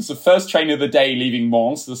morning. It was the first train of the day leaving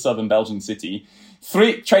Mons, the southern Belgian city.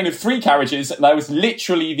 Train of 3 carriages, and I was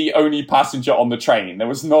literally the only passenger on the train. There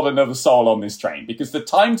was not another soul on this train because the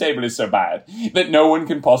timetable is so bad that no one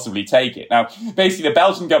can possibly take it. Now, basically, the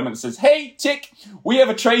Belgian government says, hey, tick, we have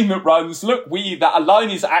a train that runs. Look, that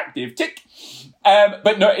line is active, tick.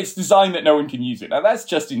 But no, it's designed that no one can use it. Now, that's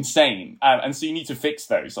just insane. And so you need to fix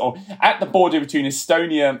those. Or at the border between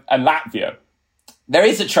Estonia and Latvia, there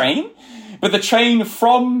is a train, but the train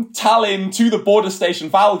from Tallinn to the border station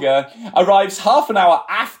Valga arrives half an hour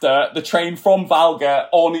after the train from Valga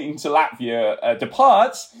on into Latvia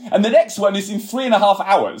departs, and the next one is in 3.5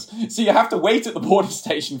 hours. So you have to wait at the border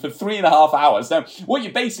station for 3.5 hours. Now, what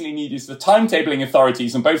you basically need is the timetabling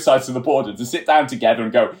authorities on both sides of the border to sit down together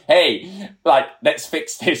and go, hey, let's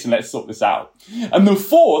fix this and let's sort this out. And the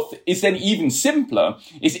fourth is then even simpler,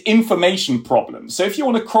 is information problems. So if you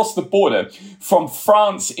want to cross the border from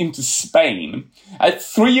France into Spain, at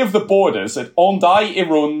 3 of the borders, at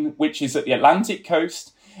Hendaye-Irun, which is at the Atlantic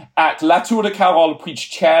coast, at La Tour de Carol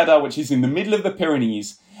Puigcerda, which is in the middle of the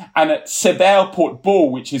Pyrenees, and at Seber-Port-Beau,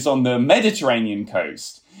 which is on the Mediterranean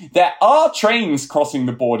coast, there are trains crossing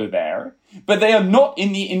the border there, but they are not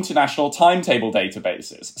in the international timetable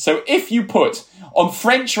databases. So if you put on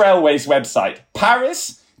French Railways website,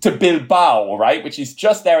 Paris to Bilbao, right, which is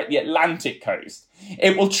just there at the Atlantic coast,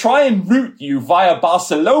 it will try and route you via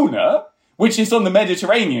Barcelona, which is on the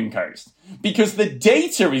Mediterranean coast, because the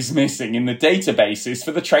data is missing in the databases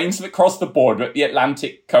for the trains that cross the border at the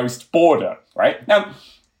Atlantic coast border, right? Now,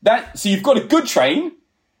 so you've got a good train,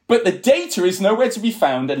 but the data is nowhere to be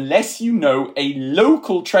found unless you know a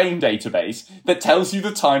local train database that tells you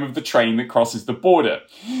the time of the train that crosses the border.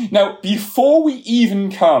 Now, before we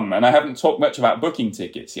even come, and I haven't talked much about booking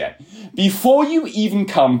tickets yet, before you even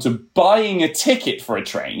come to buying a ticket for a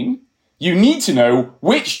train, you need to know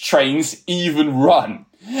which trains even run.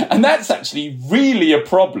 And that's actually really a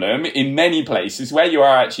problem in many places, where you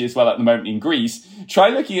are actually as well at the moment in Greece. Try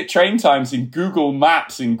looking at train times in Google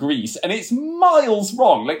Maps in Greece, and it's miles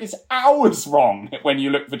wrong. It's hours wrong when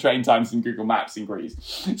you look for train times in Google Maps in Greece.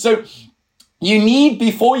 So you need,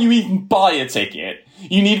 before you even buy a ticket,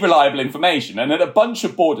 you need reliable information. And at a bunch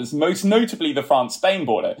of borders, most notably the France-Spain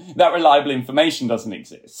border, that reliable information doesn't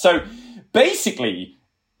exist. So basically,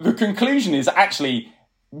 the conclusion is actually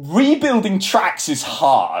rebuilding tracks is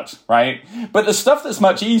hard, right? But the stuff that's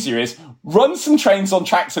much easier is run some trains on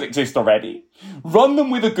tracks that exist already, run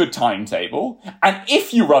them with a good timetable, and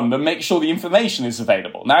if you run them, make sure the information is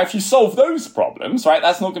available. Now, if you solve those problems, right,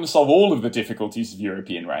 that's not going to solve all of the difficulties of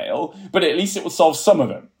European rail, but at least it will solve some of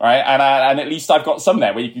them, right? And at least I've got some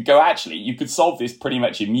there where you could go, actually, you could solve this pretty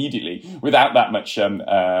much immediately without that much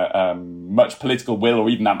much political will or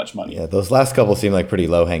even that much money. Yeah, those last couple seem like pretty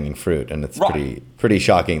low-hanging fruit, and it's pretty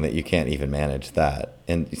shocking that you can't even manage that.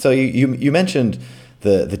 And so you mentioned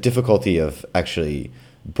the difficulty of actually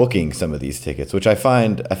booking some of these tickets, which I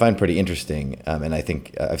find pretty interesting. And I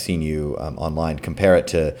think I've seen you online compare it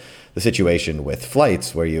to the situation with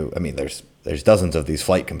flights, where there's dozens of these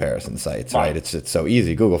flight comparison sites, right? It's so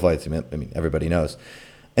easy. Google Flights, everybody knows.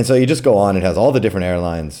 And so you just go on, it has all the different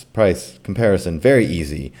airlines, price comparison, very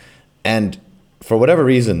easy. And for whatever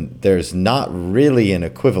reason, there's not really an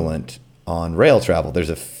equivalent on rail travel. There's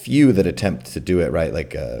a few that attempt to do it, right?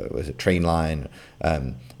 Was it Trainline?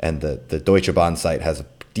 And the Deutsche Bahn site has a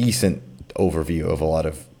decent overview of a lot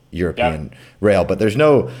of European rail, but there's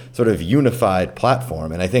no sort of unified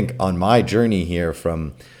platform. And I think on my journey here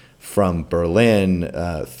from Berlin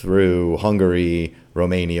through Hungary,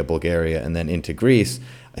 Romania, Bulgaria, and then into Greece,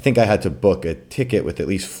 I think I had to book a ticket with at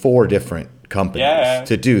least 4 different companies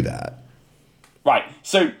to do that. Right.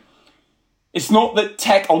 So it's not that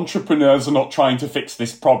tech entrepreneurs are not trying to fix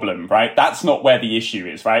this problem, right? That's not where the issue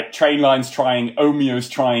is, right? Trainline's trying, Omio's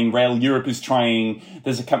trying, Rail Europe is trying.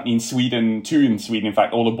 There's a company in Sweden, 2 in Sweden, in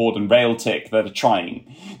fact, All Aboard and Railtick that are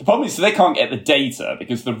trying. The problem is they can't get the data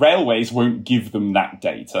because the railways won't give them that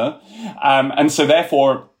data. And so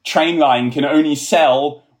therefore, Trainline can only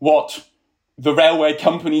sell what the railway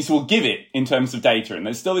companies will give it in terms of data. And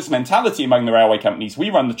there's still this mentality among the railway companies.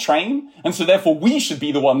 We run the train, and so therefore we should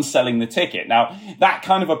be the ones selling the ticket. Now, that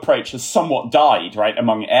kind of approach has somewhat died, right,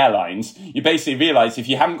 among airlines. You basically realize if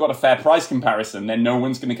you haven't got a fair price comparison, then no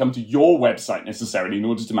one's going to come to your website necessarily in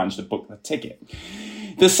order to manage to book the ticket.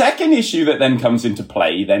 The second issue that then comes into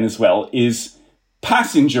play then as well is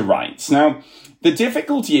passenger rights. Now, the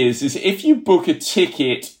difficulty is if you book a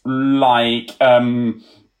ticket like,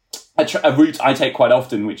 a route I take quite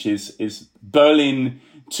often, which is Berlin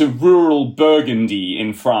to rural Burgundy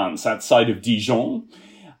in France, outside of Dijon.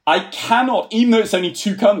 I cannot, even though it's only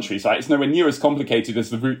 2 countries, right? It's nowhere near as complicated as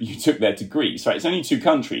the route you took there to Greece, right? It's only 2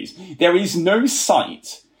 countries. There is no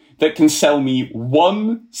site that can sell me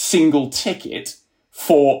one single ticket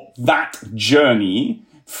for that journey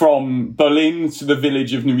from Berlin to the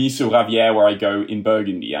village of Neuilly-sur-Ravière, where I go in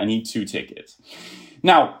Burgundy. I need 2 tickets.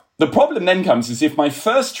 Now, the problem then comes is if my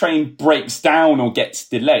first train breaks down or gets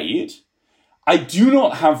delayed, I do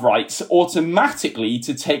not have rights automatically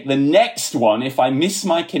to take the next one if I miss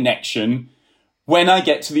my connection when I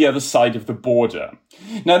get to the other side of the border.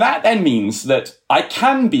 Now that then means that I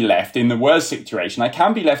can be left in the worst situation. I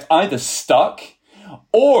can be left either stuck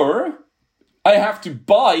or I have to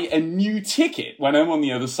buy a new ticket when I'm on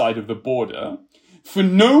the other side of the border for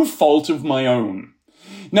no fault of my own.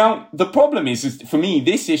 Now, the problem is for me,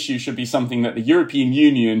 this issue should be something that the European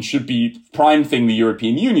Union should be prime thing the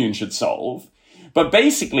European Union should solve. But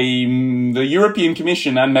basically, the European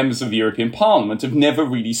Commission and members of the European Parliament have never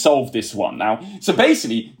really solved this one. Now, so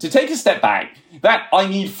basically, to take a step back, that I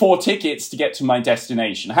need 4 tickets to get to my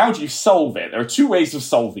destination. How do you solve it? There are 2 ways of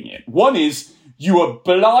solving it. One is you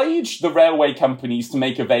oblige the railway companies to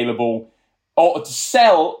make available or to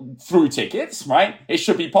sell through tickets, right? It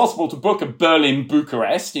should be possible to book a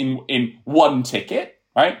Berlin-Bucharest in 1 ticket,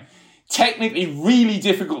 right? Technically really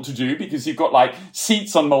difficult to do because you've got like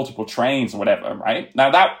seats on multiple trains or whatever, right?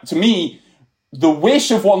 Now that, to me, the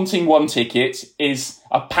wish of wanting 1 ticket is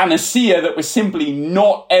a panacea that we're simply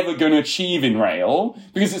not ever going to achieve in rail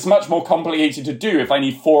because it's much more complicated to do if I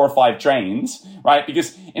need 4 or 5 trains, right?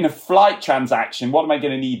 Because in a flight transaction, what am I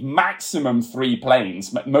going to need? Maximum 3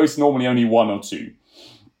 planes, most normally only 1 or 2.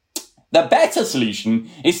 The better solution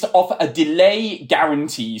is to offer a delay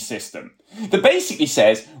guarantee system that basically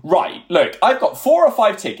says, right, look, I've got 4 or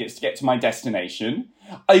 5 tickets to get to my destination.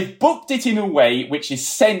 I've booked it in a way which is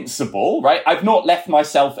sensible, right? I've not left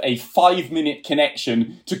myself a 5-minute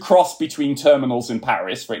connection to cross between terminals in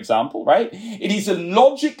Paris, for example, right? It is a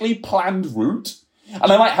logically planned route.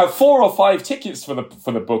 And I might have 4 or 5 tickets for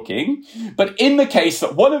the booking. But in the case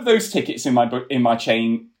that one of those tickets in my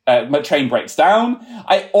train breaks down,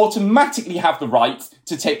 I automatically have the right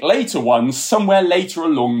to take later ones somewhere later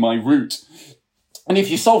along my route. And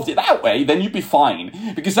if you solved it that way, then you'd be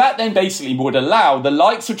fine. Because that then basically would allow the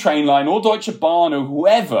likes of Trainline or Deutsche Bahn or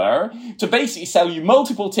whoever to basically sell you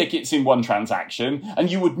multiple tickets in one transaction. And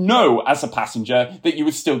you would know as a passenger that you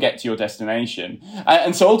would still get to your destination.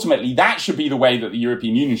 And so ultimately, that should be the way that the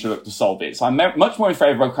European Union should look to solve it. So I'm much more in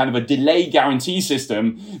favor of kind of a delay guarantee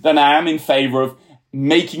system than I am in favor of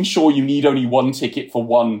making sure you need only 1 ticket for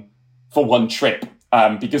one trip.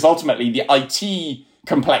 Because ultimately, the IT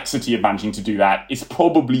complexity of managing to do that is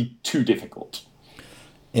probably too difficult.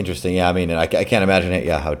 Interesting. Yeah, I mean, I can't imagine it.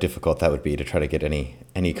 Yeah, how difficult that would be to try to get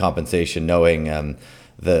any compensation, knowing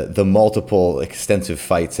the multiple extensive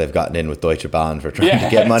fights I've gotten in with Deutsche Bahn for trying to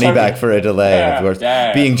get money back for a delay. Of course,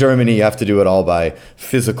 being Germany, you have to do it all by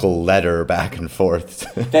physical letter back and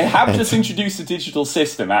forth. They have just introduced a digital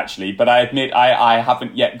system, actually, but I admit I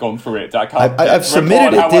haven't yet gone through it. I've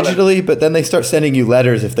submitted it digitally, but then they start sending you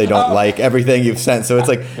letters if they don't like everything you've sent. So it's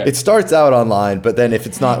like, it starts out online, but then if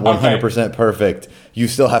it's not 100% perfect, you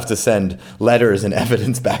still have to send letters and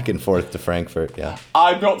evidence back and forth to Frankfurt. Yeah,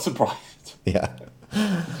 I'm not surprised. Yeah.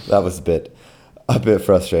 That was a bit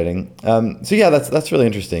frustrating. So yeah, that's really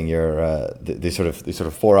interesting. Your these sort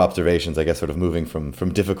of 4 observations, I guess, sort of moving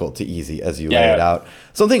from difficult to easy as you lay it out.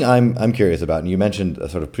 Something I'm curious about, and you mentioned a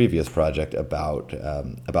sort of previous project about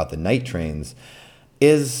the night trains,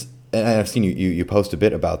 is and I've seen you post a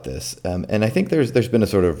bit about this, and I think there's been a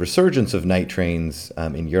sort of resurgence of night trains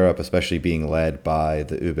in Europe, especially being led by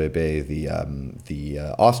the ÖBB, the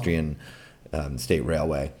Austrian state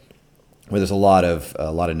railway, where there's a lot of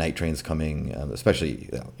night trains coming, especially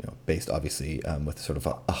based obviously with sort of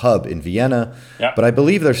a hub in Vienna. Yeah. But I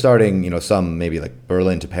believe they're starting some maybe like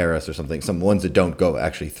Berlin to Paris or something, some ones that don't go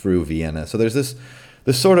actually through Vienna. So there's this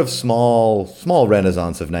sort of small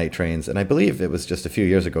renaissance of night trains, and I believe it was just a few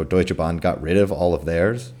years ago Deutsche Bahn got rid of all of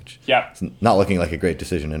theirs, which is not looking like a great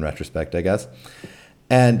decision in retrospect, I guess.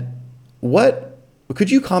 And could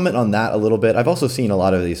you comment on that a little bit? I've also seen a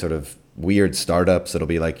lot of these sort of weird startups that'll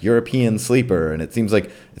be like European Sleeper, and it seems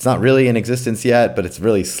like it's not really in existence yet, but it's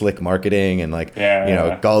really slick marketing, and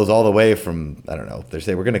it goes all the way from, I don't know, they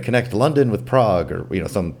say we're going to connect London with Prague, or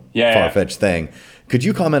some far-fetched thing. Could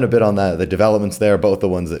you comment a bit on the developments there, both the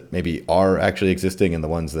ones that maybe are actually existing and the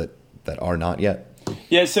ones that are not yet?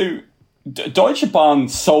 Yeah, so Deutsche Bahn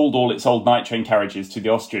sold all its old night train carriages to the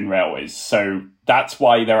Austrian railways. So that's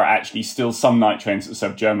why there are actually still some night trains that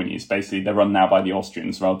serve Germany. It's basically they're run now by the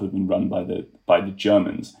Austrians rather than run by the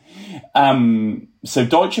Germans. So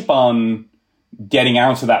Deutsche Bahn getting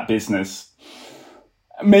out of that business,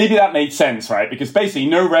 maybe that made sense, right? Because basically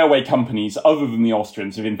no railway companies other than the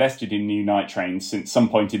Austrians have invested in new night trains since some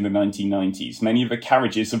point in the 1990s. Many of the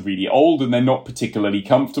carriages are really old and they're not particularly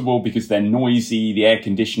comfortable because they're noisy, the air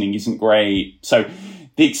conditioning isn't great. So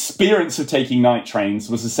the experience of taking night trains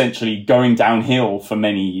was essentially going downhill for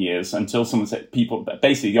many years until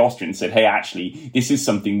basically the Austrians said, hey, actually, this is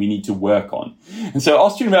something we need to work on. And so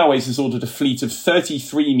Austrian Railways has ordered a fleet of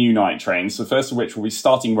 33 new night trains, the first of which will be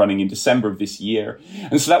starting running in December of this year.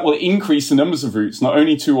 And so that will increase the numbers of routes, not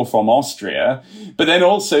only to or from Austria, but then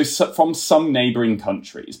also from some neighbouring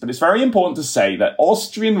countries. But it's very important to say that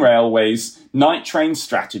Austrian Railways' night train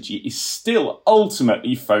strategy is still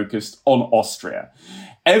ultimately focused on Austria.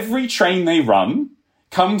 Every train they run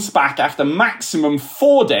comes back after maximum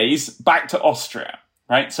 4 days back to Austria,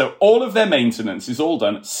 right? So all of their maintenance is all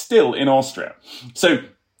done still in Austria. So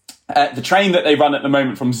the train that they run at the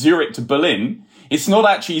moment from Zurich to Berlin, it's not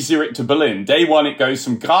actually Zurich to Berlin. Day 1, it goes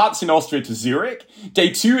from Graz in Austria to Zurich.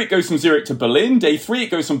 Day 2, it goes from Zurich to Berlin. Day 3,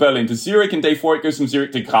 it goes from Berlin to Zurich. And day 4, it goes from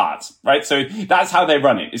Zurich to Graz, right? So that's how they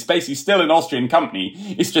run it. It's basically still an Austrian company.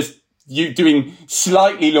 It's just you doing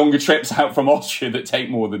slightly longer trips out from Austria that take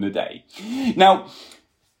more than a day. Now,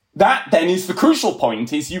 that then is the crucial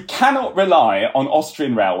point, is you cannot rely on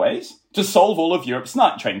Austrian railways to solve all of Europe's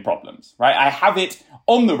night train problems, right? I have it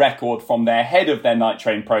on the record from their head of their night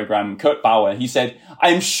train program, Kurt Bauer. He said, I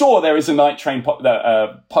am sure there is a night train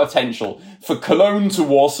potential for Cologne to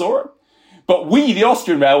Warsaw, but we, the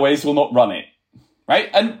Austrian railways, will not run it, right?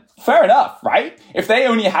 And fair enough, right? If they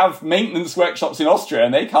only have maintenance workshops in Austria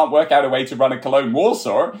and they can't work out a way to run a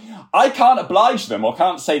Cologne-Warsaw, I can't oblige them or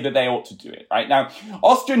can't say that they ought to do it, right? Now,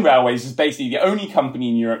 Austrian Railways is basically the only company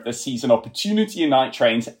in Europe that sees an opportunity in night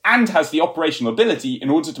trains and has the operational ability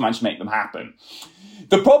in order to manage to make them happen.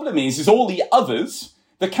 The problem is all the others,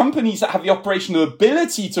 the companies that have the operational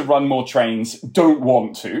ability to run more trains, don't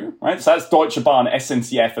want to, right? So that's Deutsche Bahn,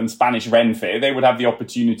 SNCF, and Spanish Renfe. They would have the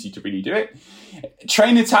opportunity to really do it.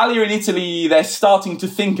 Trenitalia in Italy, they're starting to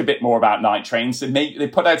think a bit more about night trains. They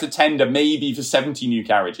put out a tender maybe for 70 new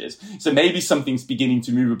carriages. So maybe something's beginning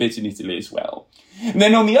to move a bit in Italy as well. And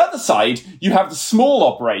then on the other side, you have the small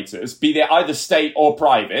operators, be they either state or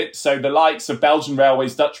private. So the likes of Belgian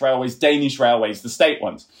Railways, Dutch Railways, Danish Railways, the state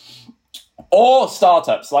ones. Or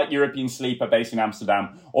startups like European Sleeper based in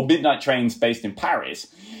Amsterdam or Midnight Trains based in Paris.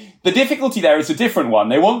 The difficulty there is a different one.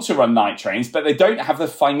 They want to run night trains, but they don't have the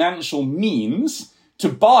financial means to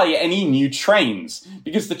buy any new trains.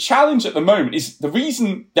 Because the challenge at the moment is the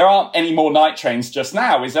reason there aren't any more night trains just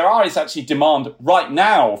now is is actually demand right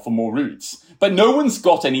now for more routes. But no one's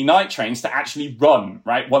got any night trains to actually run,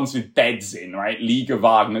 right? Ones with beds in, right?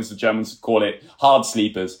 Liegewagen, as the Germans call it, hard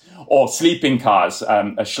sleepers, or sleeping cars,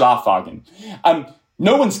 a Schlafwagen.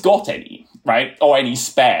 No one's got any, right? Or any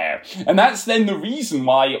spare. And that's then the reason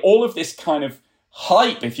why all of this kind of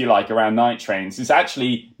hype, if you like, around night trains is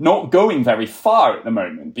actually not going very far at the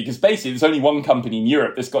moment, because basically there's only one company in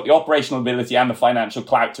Europe that's got the operational ability and the financial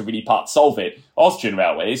clout to really solve it, Austrian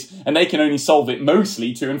Railways, and they can only solve it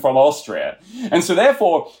mostly to and from Austria. And so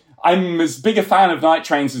therefore, I'm as big a fan of night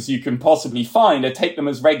trains as you can possibly find. I take them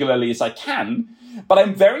as regularly as I can. But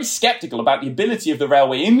I'm very skeptical about the ability of the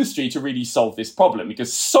railway industry to really solve this problem,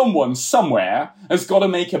 because someone somewhere has got to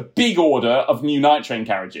make a big order of new night train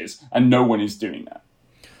carriages, and no one is doing that.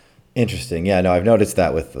 Interesting. Yeah, no, I've noticed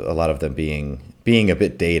that with a lot of them being a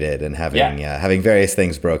bit dated and having various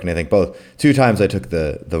things broken. I think 2 times I took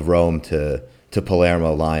the Rome to to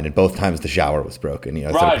Palermo line, and both times the shower was broken. You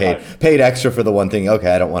know, Right, so paid extra for the one thing.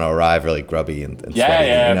 Okay, I don't want to arrive really grubby and sweaty.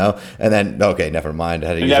 Yeah. You know, and then okay, never mind. I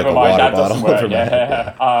had to use Never like a mind, water that bottle doesn't work.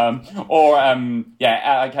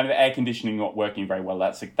 for Kind of air conditioning not working very well.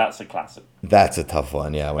 That's a classic. That's a tough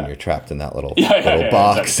one. Yeah, when you're trapped in that little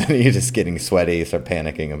box exactly. and you're just getting sweaty, start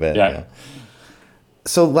panicking a bit. Yeah.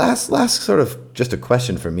 So last sort of just a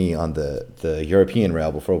question for me on the European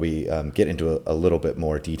rail before we get into a little bit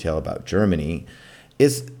more detail about Germany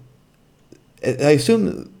is, I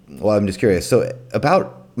assume, well, I'm just curious. So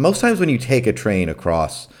about most times when you take a train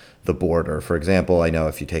across the border, for example, I know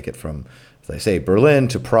if you take it from, as I say, Berlin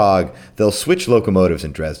to Prague, they'll switch locomotives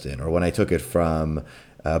in Dresden. Or when I took it from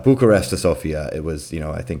Bucharest to Sofia, it was,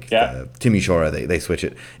 I think Timișoara, they switch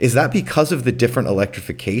it. Is that because of the different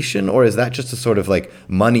electrification, or is that just a sort of like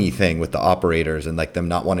money thing with the operators and like them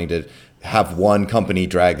not wanting to have one company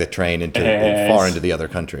drag the train far into the other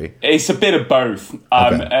country? It's a bit of both.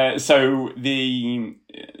 So the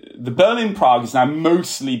Berlin-Prague is now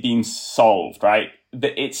mostly being solved, right?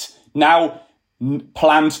 It's now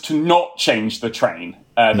planned to not change the train,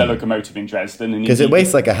 the locomotive in Dresden. Because it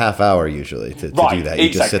wastes like a half hour usually to do that. You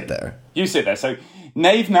just sit there. You sit there. So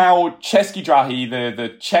České dráhy,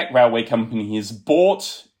 the Czech railway company, has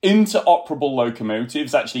bought interoperable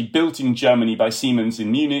locomotives, actually built in Germany by Siemens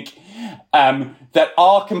in Munich, that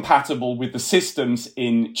are compatible with the systems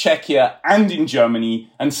in Czechia and in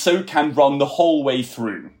Germany, and so can run the whole way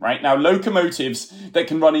through, right? Now, locomotives that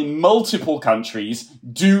can run in multiple countries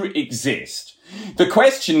do exist. The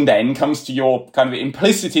question then comes to your kind of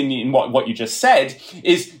implicit in what you just said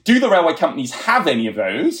is, do the railway companies have any of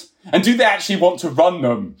those? And do they actually want to run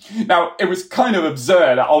them? Now, it was kind of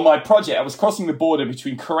absurd. On my project, I was crossing the border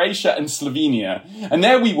between Croatia and Slovenia. And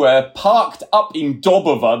there we were, parked up in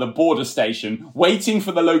Dobova, the border station, waiting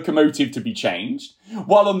for the locomotive to be changed.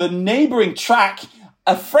 While on the neighbouring track,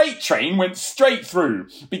 a freight train went straight through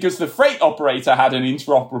because the freight operator had an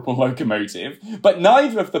interoperable locomotive, but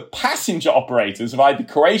neither of the passenger operators of either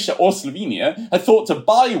Croatia or Slovenia had thought to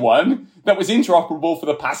buy one that was interoperable for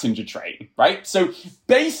the passenger train, right? So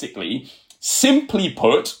basically, simply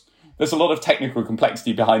put, there's a lot of technical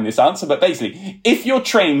complexity behind this answer, but basically, if your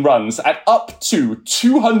train runs at up to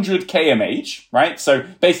 200 km/h, right? So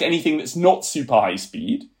basically anything that's not super high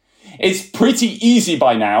speed, it's pretty easy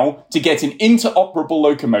by now to get an interoperable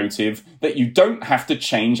locomotive that you don't have to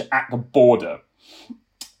change at the border.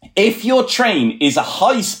 If your train is a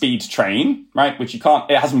high-speed train, right, which it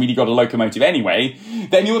hasn't really got a locomotive anyway,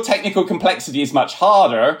 then your technical complexity is much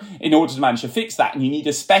harder in order to manage to fix that. And you need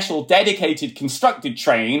a special dedicated constructed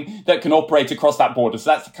train that can operate across that border. So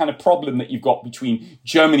that's the kind of problem that you've got between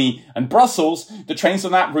Germany and Brussels. The trains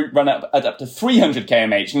on that route run at up to 300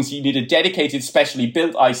 km/h. And so you need a dedicated, specially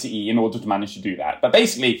built ICE in order to manage to do that. But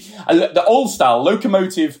basically, the old style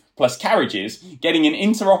locomotive plus carriages, getting an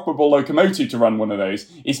interoperable locomotive to run one of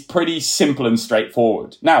those is pretty simple and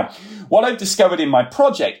straightforward. Now, what I've discovered in my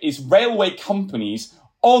project is railway companies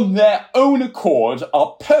on their own accord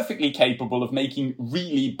are perfectly capable of making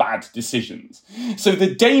really bad decisions. So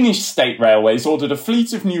the Danish state railways ordered a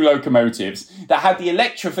fleet of new locomotives that had the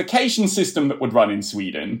electrification system that would run in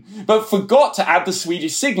Sweden, but forgot to add the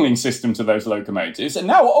Swedish signalling system to those locomotives. And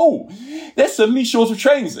now, they're suddenly short of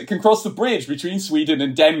trains that can cross the bridge between Sweden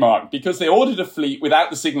and Denmark because they ordered a fleet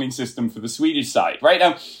without the signalling system for the Swedish side, right?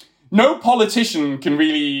 Now, no politician can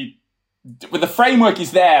really... The framework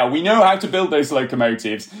is there. We know how to build those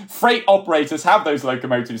locomotives. Freight operators have those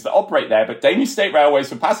locomotives that operate there, but Danish state railways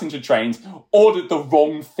for passenger trains ordered the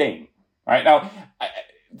wrong thing. Right now,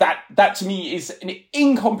 that to me is an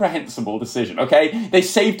incomprehensible decision. Okay, they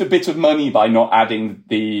saved a bit of money by not adding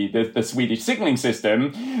the Swedish signalling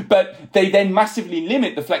system, but they then massively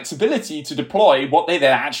limit the flexibility to deploy what they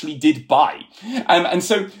then actually did buy, and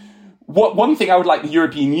so. One thing I would like the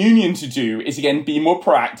European Union to do is, again, be more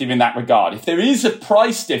proactive in that regard. If there is a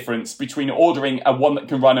price difference between ordering a one that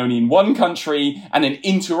can run only in one country and an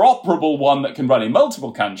interoperable one that can run in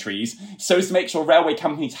multiple countries, so as to make sure railway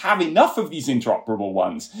companies have enough of these interoperable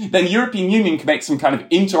ones, then the European Union can make some kind of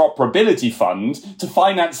interoperability fund to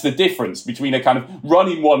finance the difference between a kind of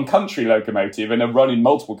run in one country locomotive and a run in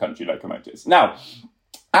multiple country locomotives. Now,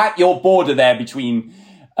 at your border there between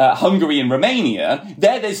Hungary and Romania,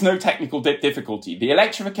 there's no technical difficulty. The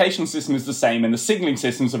electrification system is the same and the signalling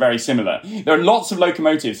systems are very similar. There are lots of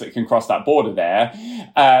locomotives that can cross that border there.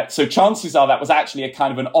 So chances are that was actually a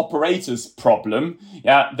kind of an operator's problem.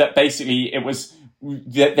 Yeah, that basically it was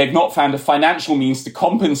they've not found a financial means to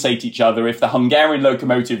compensate each other if the Hungarian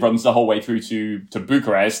locomotive runs the whole way through to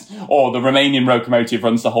Bucharest, or the Romanian locomotive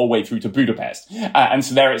runs the whole way through to Budapest. And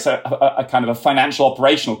so there it's a kind of a financial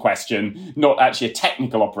operational question, not actually a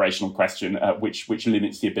technical operational question, which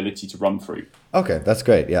limits the ability to run through. Okay, that's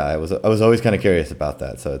great. Yeah, I was always kind of curious about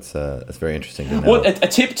that, so it's very interesting to know. Well, a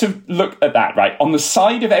tip to look at that, right? On the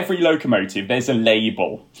side of every locomotive, there's a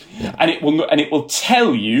label, and it will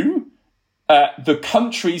tell you the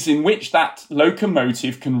countries in which that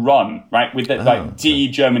locomotive can run, right? With D,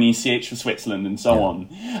 Germany, CH for Switzerland, and so on.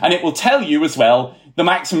 And it will tell you as well the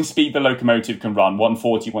maximum speed the locomotive can run,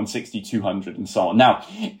 140, 160, 200, and so on. Now,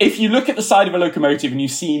 if you look at the side of a locomotive and you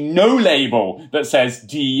see no label that says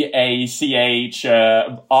D, A, CH,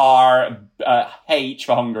 R, H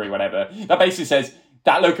for Hungary, whatever, that basically says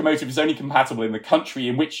that locomotive is only compatible in the country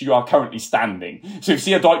in which you are currently standing. So if you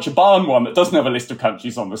see a Deutsche Bahn one that doesn't have a list of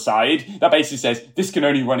countries on the side, that basically says this can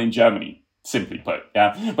only run in Germany, simply put.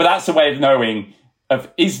 Yeah, but that's a way of knowing of,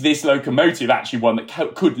 is this locomotive actually one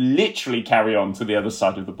that could literally carry on to the other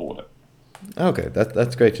side of the border? Okay,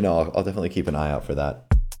 that's great to know. I'll definitely keep an eye out for that.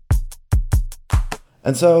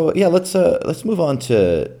 And so, yeah, let's move on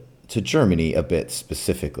to Germany a bit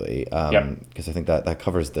specifically, because I think that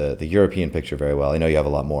covers the European picture very well. I know you have a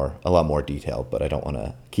lot more detail, but I don't want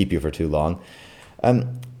to keep you for too long.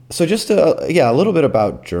 So just a little bit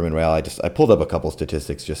about German rail. I pulled up a couple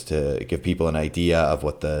statistics just to give people an idea of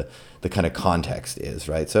what the kind of context is,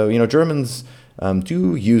 right? So, Germans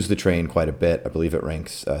do use the train quite a bit. I believe it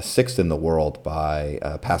ranks sixth in the world by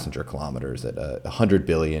passenger kilometers at 100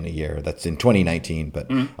 billion a year. That's in 2019,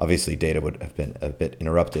 but obviously data would have been a bit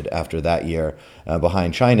interrupted after that year.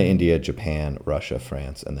 Behind China, India, Japan, Russia,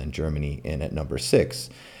 France, and then Germany in at number 6.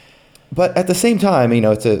 But at the same time,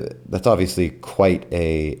 that's obviously quite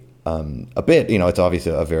a bit, it's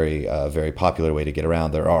obviously a very popular way to get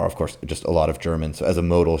around. There are, of course, just a lot of Germans. So as a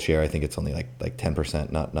modal share, I think it's only like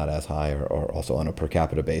 10%, not as high, or also on a per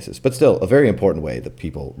capita basis, but still a very important way that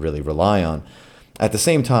people really rely on. At the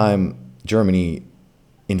same time, Germany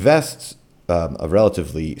invests a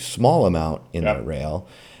relatively small amount in the rail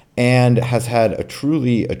and has had a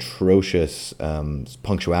truly atrocious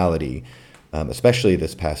punctuality, especially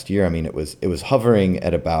this past year. I mean, it was hovering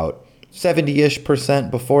at about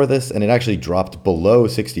 70-ish% before this, and it actually dropped below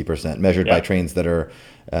 60%, measured by trains that are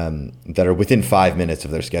within 5 minutes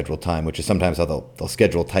of their scheduled time, which is sometimes how they'll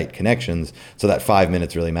schedule tight connections, so that 5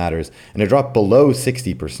 minutes really matters. And it dropped below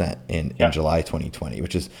 60% in July 2020,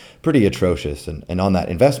 which is pretty atrocious. And on that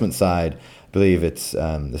investment side, I believe it's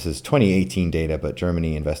this is 2018 data, but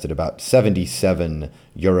Germany invested about 77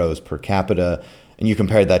 euros per capita. And you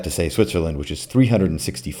compared that to, say, Switzerland, which is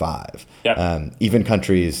 365. Even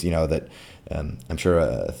countries, that I'm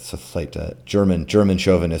sure slight German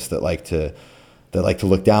chauvinists that like to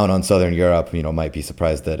look down on Southern Europe, might be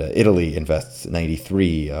surprised that Italy invests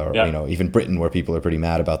 93, or even Britain, where people are pretty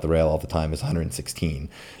mad about the rail all the time, is 116.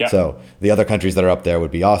 So the other countries that are up there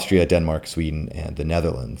would be Austria, Denmark, Sweden, and the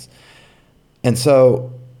Netherlands. And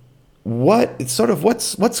so,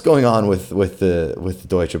 what's going on with the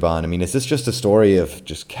Deutsche Bahn? I mean, is this just a story of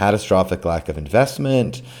just catastrophic lack of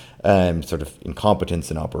investment, sort of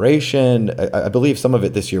incompetence in operation? I believe some of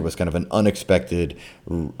it this year was kind of an unexpected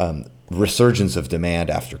resurgence of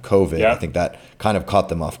demand after COVID. I think that kind of caught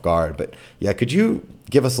them off guard. But could you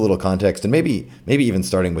give us a little context, and maybe even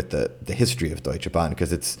starting with the history of Deutsche Bahn,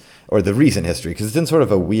 or the recent history, because it's in sort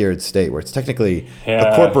of a weird state where it's technically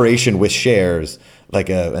a corporation with shares, like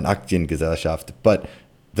an Aktiengesellschaft, but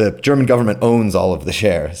the German government owns all of the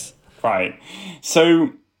shares. Right.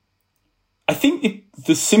 So I think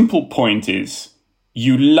the simple point is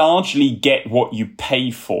you largely get what you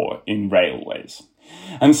pay for in railways.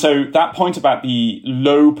 And so that point about the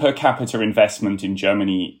low per capita investment in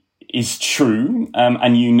Germany is true.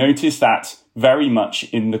 And you notice that very much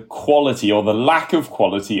in the quality or the lack of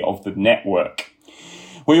quality of the network.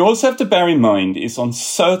 What you also have to bear in mind is on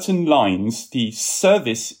certain lines, the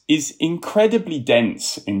service is incredibly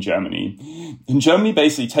dense in Germany. And Germany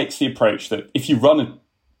basically takes the approach that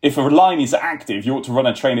if a line is active, you ought to run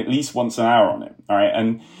a train at least once an hour on it. All right.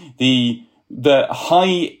 And the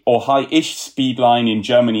high or high-ish speed line in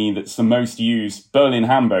Germany that's the most used,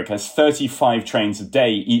 Berlin-Hamburg, has 35 trains a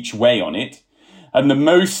day each way on it. And the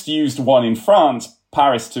most used one in France,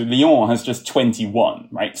 Paris to Lyon, has just 21,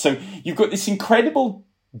 right? So you've got this incredible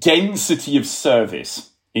density of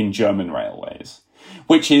service in German railways,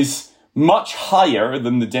 which is much higher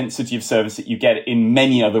than the density of service that you get in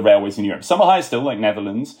many other railways in Europe. Some are higher still, like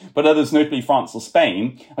Netherlands, but others, notably France or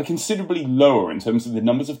Spain, are considerably lower in terms of the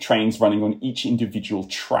numbers of trains running on each individual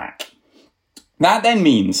track. That then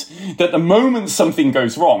means that the moment something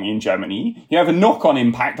goes wrong in Germany, you have a knock-on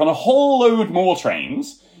impact on a whole load more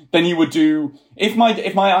trains than you would do if my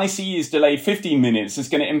ICE is delayed 15 minutes. It's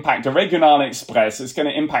going to impact a Regional Express. It's going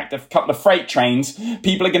to impact a couple of freight trains.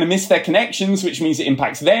 People are going to miss their connections, which means it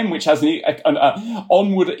impacts them, which has an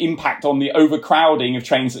onward impact on the overcrowding of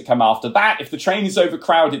trains that come after that. If the train is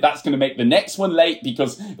overcrowded, that's going to make the next one late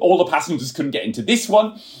because all the passengers couldn't get into this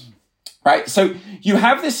one. Right, so you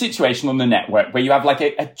have this situation on the network where you have like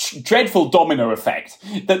a dreadful domino effect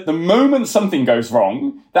that the moment something goes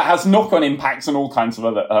wrong, that has knock-on impacts on all kinds of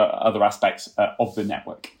other aspects of the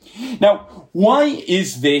network. Now, why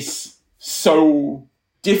is this so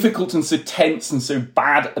difficult and so tense and so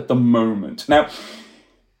bad at the moment? Now,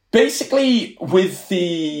 basically, with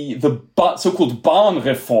the so-called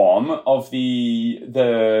Bahnreform of the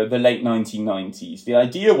late 1990s, the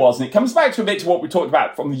idea was, and it comes back to a bit to what we talked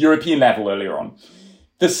about from the European level earlier on,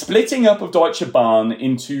 the splitting up of Deutsche Bahn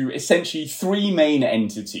into essentially three main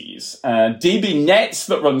entities. DB Netz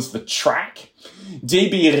that runs the track,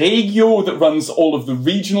 DB Regio that runs all of the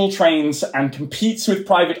regional trains and competes with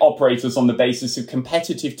private operators on the basis of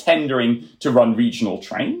competitive tendering to run regional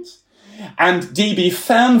trains, and DB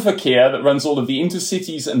Fernverkehr that runs all of the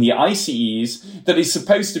intercities and the ICEs that is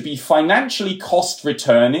supposed to be financially cost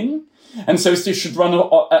returning and so it should run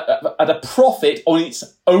at a profit on its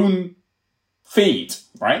own feet,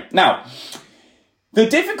 right? Now, the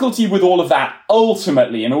difficulty with all of that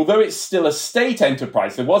ultimately, and although it's still a state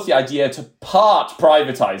enterprise, there was the idea to part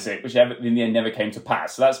privatize it, which in the end never came to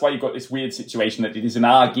pass. So that's why you've got this weird situation that it is an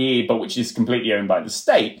AG, but which is completely owned by the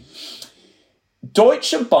state.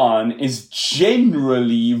 Deutsche Bahn is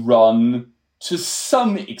generally run to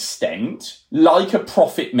some extent like a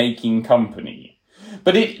profit-making company,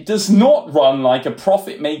 but it does not run like a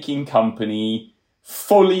profit-making company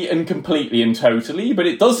fully and completely and totally, but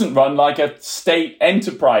it doesn't run like a state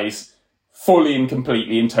enterprise fully and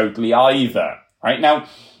completely and totally either, right? Now,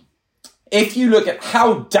 if you look at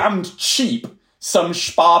how damned cheap some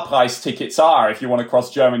Sparpreis tickets are if you want to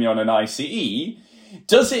cross Germany on an ICE,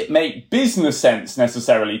 does it make business sense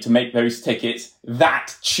necessarily to make those tickets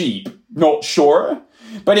that cheap? Not sure.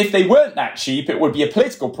 But if they weren't that cheap, it would be a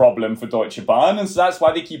political problem for Deutsche Bahn, and so that's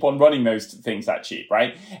why they keep on running those things that cheap,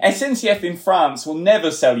 right? SNCF in France will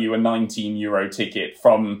never sell you a 19 euro ticket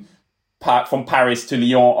from Paris to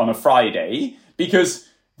Lyon on a Friday, because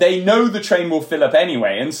they know the train will fill up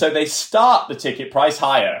anyway, and so they start the ticket price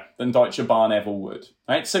higher than Deutsche Bahn ever would,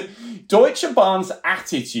 right? So Deutsche Bahn's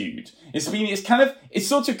attitude it's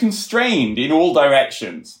sort of constrained in all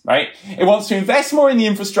directions, right? It wants to invest more in the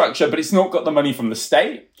infrastructure, but it's not got the money from the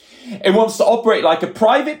state. It wants to operate like a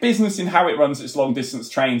private business in how it runs its long distance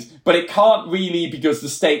trains, but it can't really because the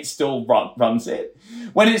state still runs it.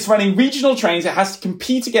 When it's running regional trains, it has to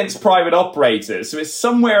compete against private operators. So it's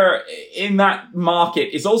somewhere in that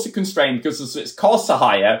market is also constrained because its costs are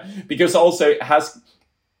higher, because also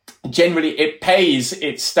it pays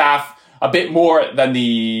its staff a bit more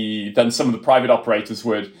than some of the private operators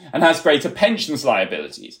would, and has greater pensions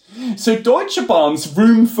liabilities. So Deutsche Bahn's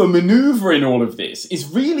room for maneuver in all of this is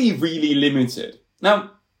really, really limited.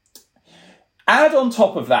 Now, add on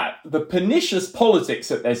top of that the pernicious politics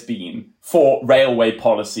that there's been for railway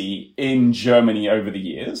policy in Germany over the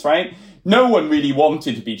years, right? No one really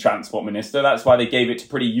wanted to be transport minister. That's why they gave it to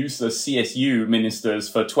pretty useless CSU ministers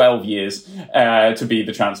for 12 years to be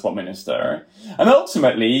the transport minister. And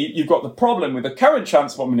ultimately, you've got the problem with the current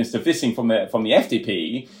transport minister, Wissing from the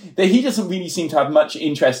FDP, that he doesn't really seem to have much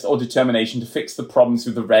interest or determination to fix the problems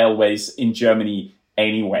with the railways in Germany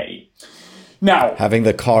anyway. Now, having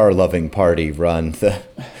the car-loving party run the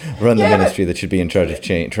ministry that should be in charge of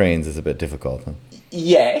trains is a bit difficult. Huh?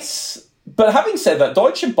 Yes. But having said that,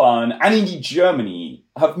 Deutsche Bahn and indeed Germany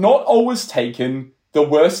have not always taken the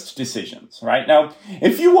worst decisions, right? Now,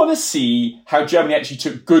 if you want to see how Germany actually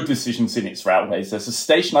took good decisions in its railways, there's a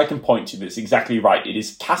station I can point to that's exactly right. It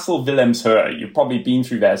is Kassel-Wilhelmshöhe. You've probably been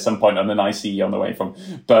through there at some point on an ICE on the way from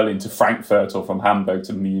Berlin to Frankfurt or from Hamburg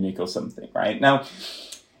to Munich or something, right? Now,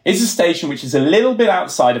 it's a station which is a little bit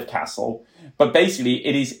outside of Kassel, but basically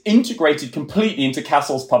it is integrated completely into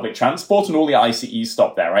Kassel's public transport, and all the ICEs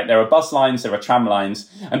stop there, right? There are bus lines, there are tram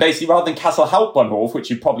lines, and basically rather than Kassel Hauptbahnhof, which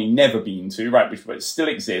you've probably never been to, right, which still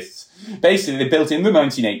exists, basically they built in the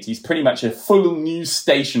 1980s pretty much a full new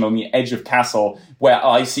station on the edge of Kassel where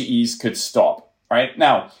ICEs could stop, right?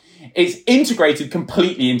 Now, it's integrated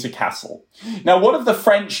completely into Kassel. Now, what have the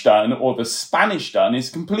French done or the Spanish done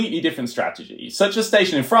is completely different strategy. Such a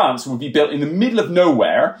station in France would be built in the middle of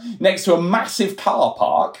nowhere next to a massive car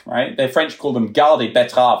park, right? The French call them Gare des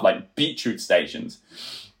Betteraves, like beetroot stations.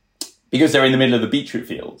 because they're in the middle of the beetroot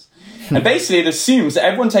fields. And basically it assumes that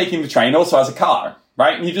everyone taking the train also has a car,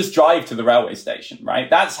 right? And you just drive to the railway station, right?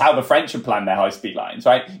 That's how the French have planned their high-speed lines,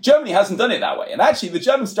 right? Germany hasn't done it that way. And actually, the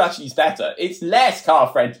German strategy is better. It's less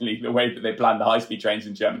car-friendly, the way that they plan the high-speed trains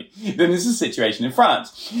in Germany, than is the situation in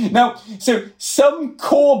France. Now, so some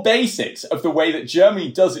core basics of the way that Germany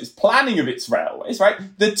does its planning of its railways,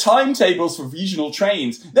 right? The timetables for regional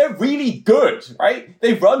trains, they're really good, right?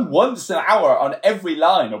 They run once an hour on every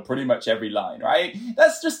line, or pretty much every line, right?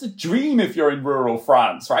 That's just a dream if you're in rural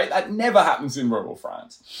France, right? That never happens in rural France.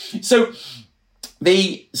 So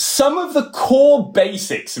some of the core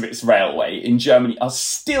basics of its railway in Germany are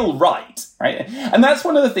still right? And that's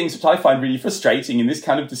one of the things which I find really frustrating in this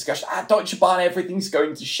kind of discussion. Deutsche Bahn, everything's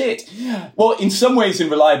going to shit. Well, in some ways, in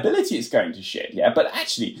reliability, it's going to shit, yeah? But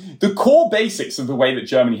actually, the core basics of the way that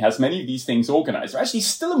Germany has many of these things organized are actually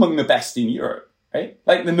still among the best in Europe. Right?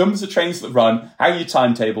 Like the numbers of trains that run, how you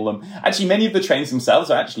timetable them. Actually, many of the trains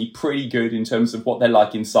themselves are actually pretty good in terms of what they're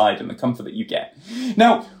like inside and the comfort that you get.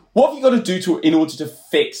 Now, what have you got to do in order to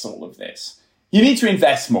fix all of this? You need to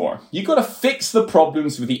invest more. You've got to fix the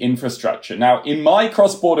problems with the infrastructure. Now, in my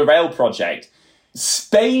cross-border rail project,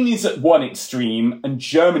 Spain is at one extreme and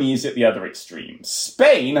Germany is at the other extreme.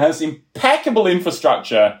 Spain has impeccable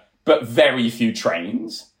infrastructure, but very few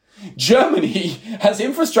trains. Germany has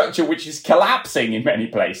infrastructure which is collapsing in many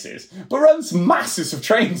places, but runs masses of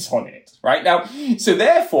trains on it, right? Now, so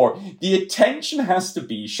therefore, the attention has to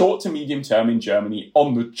be short to medium term in Germany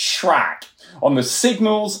on the track, on the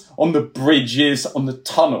signals, on the bridges, on the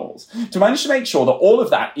tunnels, to manage to make sure that all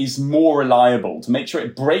of that is more reliable, to make sure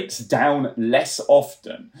it breaks down less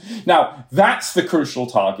often. Now, that's the crucial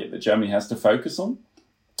target that Germany has to focus on.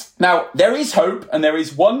 Now, there is hope, and there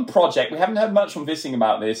is one project, we haven't heard much from Wissing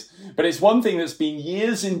about this, but it's one thing that's been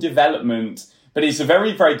years in development, but it's a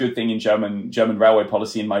very, very good thing in German railway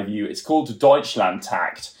policy, in my view. It's called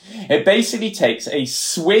Deutschlandtakt. It basically takes a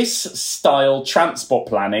Swiss-style transport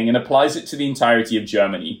planning and applies it to the entirety of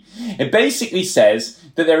Germany. It basically says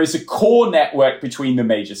that there is a core network between the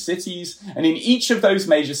major cities, and in each of those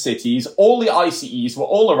major cities, all the ICEs will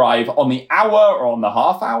all arrive on the hour or on the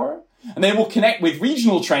half hour, and they will connect with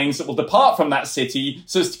regional trains that will depart from that city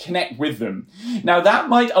so as to connect with them. Now, that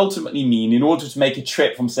might ultimately mean, in order to make a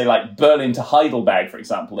trip from, say, like Berlin to Heidelberg, for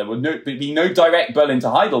example, there will be no direct Berlin to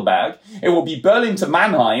Heidelberg. It will be Berlin to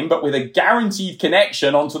Mannheim, but with a guaranteed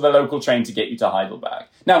connection onto the local train to get you to Heidelberg.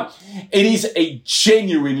 Now, it is a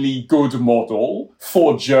genuinely good model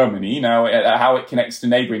for Germany. Now, how it connects to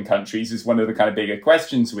neighbouring countries is one of the kind of bigger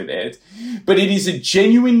questions with it. But it is a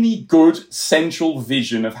genuinely good central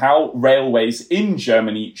vision of how railways in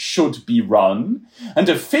Germany should be run. And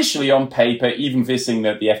officially on paper, even Wissing,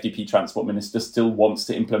 that the FDP transport minister, still wants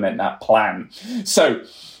to implement that plan. So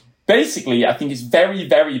basically, I think it's very,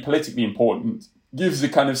 very politically important, gives a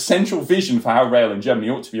kind of central vision for how rail in Germany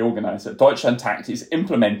ought to be organised, that Deutschlandtakt is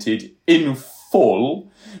implemented in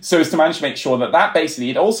full, so as to manage to make sure that basically,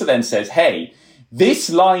 it also then says, hey, this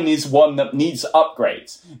line is one that needs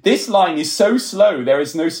upgrades. This line is so slow, there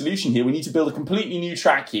is no solution here. We need to build a completely new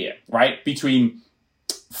track here, right? Between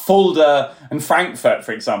Fulda and Frankfurt,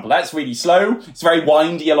 for example. That's really slow. It's very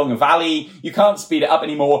windy along a valley. You can't speed it up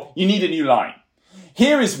anymore. You need a new line.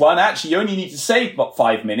 Here is one, actually, you only need to save about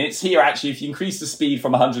 5 minutes. Here, actually, if you increase the speed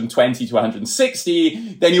from 120 to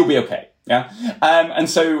 160, then you'll be okay. Yeah. And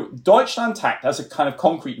so Deutschlandtakt has a kind of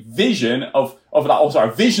concrete vision of that, also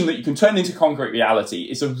a vision that you can turn into concrete reality.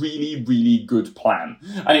 It's a really, really good plan.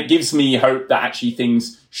 And it gives me hope that actually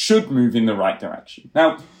things should move in the right direction.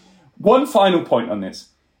 Now, one final point on this.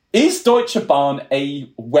 Is Deutsche Bahn a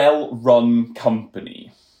well-run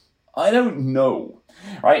company? I don't know.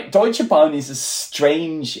 Right, Deutsche Bahn is a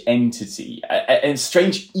strange entity, a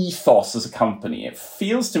strange ethos as a company. It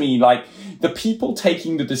feels to me like the people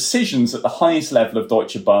taking the decisions at the highest level of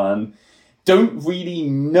Deutsche Bahn don't really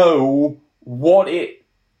know what it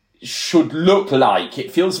should look like.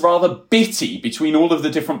 It feels rather bitty between all of the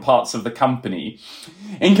different parts of the company.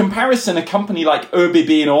 In comparison, a company like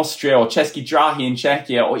ÖBB in Austria or České dráhy in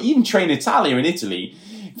Czechia or even Trenitalia in Italy,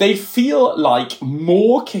 they feel like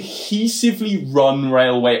more cohesively run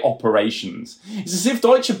railway operations. It's as if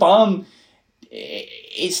Deutsche Bahn,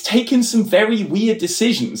 it's taken some very weird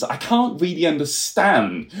decisions. I can't really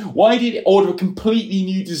understand. Why did it order a completely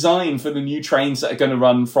new design for the new trains that are going to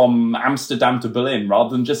run from Amsterdam to Berlin rather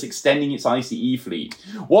than just extending its ICE fleet?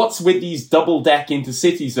 What's with these double-deck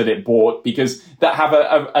intercities that it bought because that have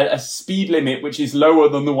a speed limit which is lower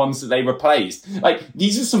than the ones that they replaced? Like,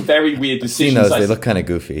 these are some very weird decisions. They look kind of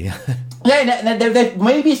goofy. Yeah,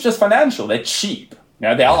 maybe it's just financial. They're cheap.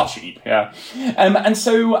 Yeah, they are cheap. Yeah, and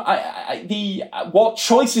so what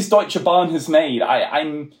choices Deutsche Bahn has made,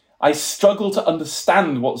 I struggle to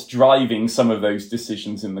understand what's driving some of those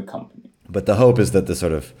decisions in the company. But the hope is that the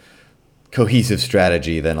sort of cohesive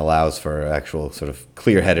strategy then allows for actual sort of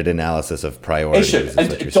clear-headed analysis of priorities. It should. And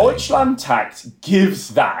Deutschlandtakt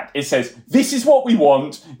gives that. It says, this is what we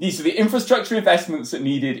want. These are the infrastructure investments that are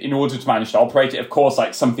needed in order to manage to operate it. Of course,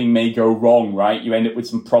 like something may go wrong, right? You end up with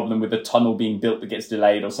some problem with a tunnel being built that gets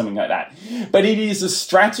delayed or something like that. But it is a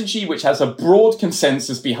strategy which has a broad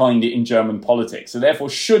consensus behind it in German politics, so therefore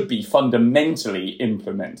should be fundamentally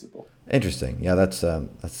implementable. Interesting. Yeah, that's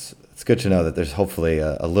good to know that there's hopefully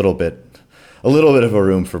a little bit of a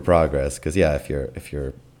room for progress. Because if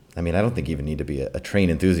you're, I mean, I don't think you even need to be a train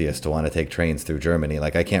enthusiast to want to take trains through Germany.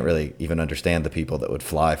 Like, I can't really even understand the people that would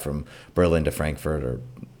fly from Berlin to Frankfurt or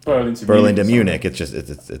Berlin to Munich. It's just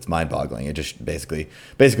it's mind-boggling. It just basically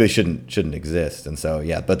shouldn't exist. And so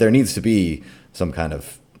but there needs to be some kind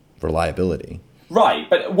of reliability. Right,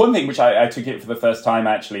 but one thing which I took it for the first time,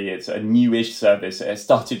 actually, it's a newish service. It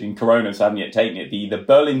started in Corona, so I haven't yet taken it. The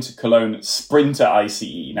Berlin to Cologne Sprinter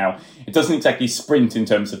ICE. Now, it doesn't exactly sprint in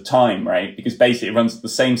terms of time, right? Because basically it runs at the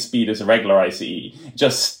same speed as a regular ICE. It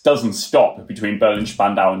just doesn't stop between Berlin,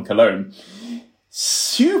 Spandau and Cologne.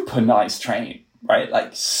 Super nice train, right? Like,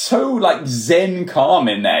 so like zen calm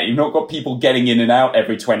in there. You've not got people getting in and out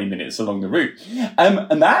every 20 minutes along the route.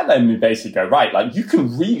 And that then we basically go, right, like you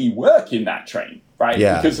can really work in that train, right?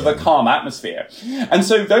 Because of the calm atmosphere. And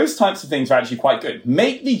so those types of things are actually quite good.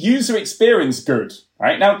 Make the user experience good,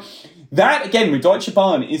 right? Now, that, again, with Deutsche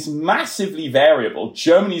Bahn is massively variable.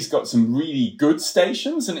 Germany's got some really good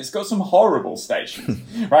stations and it's got some horrible stations,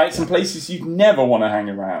 right? Some places you'd never want to hang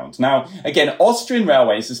around. Now, again, Austrian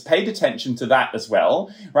Railways has paid attention to that as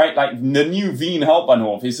well, right? Like the new Wien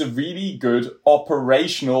Hauptbahnhof is a really good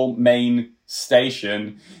operational main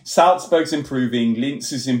station. Salzburg's improving,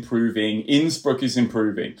 Linz is improving, Innsbruck is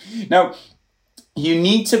improving. Now, you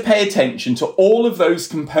need to pay attention to all of those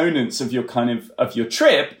components of your of your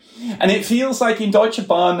trip. And it feels like in Deutsche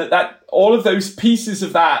Bahn that all of those pieces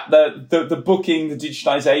of that, the booking, the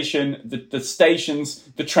digitization, the stations,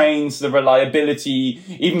 the trains, the reliability,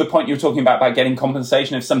 even the point you were talking about getting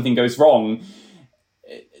compensation if something goes wrong.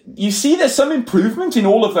 You see there's some improvement in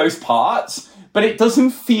all of those parts, but it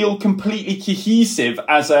doesn't feel completely cohesive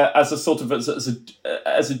as a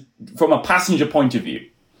from a passenger point of view.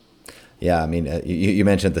 Yeah, I mean, you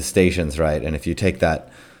mentioned the stations, right? And if you take the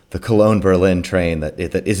Cologne-Berlin train that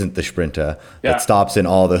isn't the Sprinter that stops in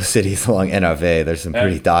all those cities along NRW, there's some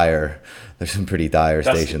pretty dire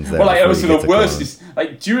stations there. Well, like also the worst is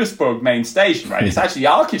like Duisburg main station, right? It's actually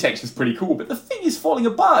the architecture's pretty cool, but the thing is falling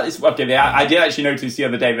apart. I did actually notice the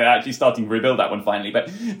other day they're actually starting to rebuild that one finally,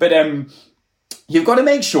 but you've got to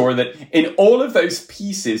make sure that in all of those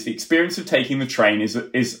pieces, the experience of taking the train is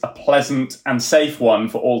a pleasant and safe one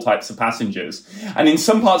for all types of passengers. And in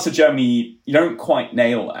some parts of Germany, you don't quite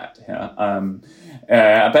nail that.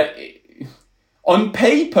 But on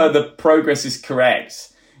paper, the progress is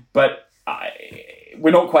correct, but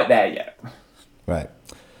we're not quite there yet. Right.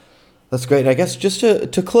 That's great. I guess just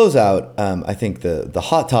to close out, I think the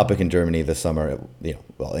hot topic in Germany this summer,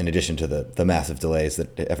 in addition to the massive delays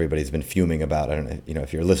that everybody's been fuming about, I don't know,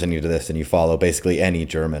 if you're listening to this and you follow basically any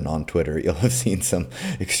German on Twitter, you'll have seen some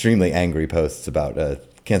extremely angry posts about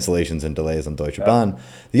cancellations and delays on Deutsche Bahn.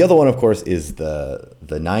 The other one, of course, is the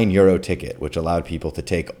 €9 ticket, which allowed people to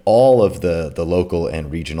take all of the local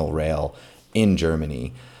and regional rail in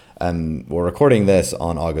Germany. We're recording this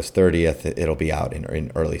on August 30th. It'll be out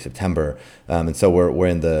in early September. And so we're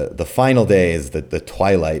in the final days, the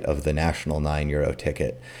twilight of the national €9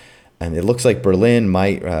 ticket. And it looks like Berlin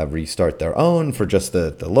might restart their own for just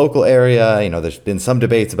the local area. There's been some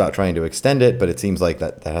debates about trying to extend it, but it seems like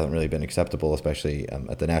that hasn't really been acceptable, especially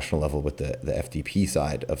at the national level with the FDP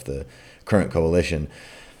side of the current coalition.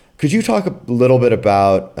 Could you talk a little bit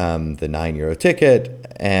about the €9 ticket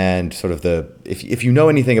and sort of if you know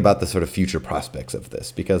anything about the sort of future prospects of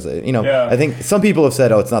this? Because, I think some people have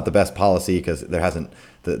said, it's not the best policy because there hasn't,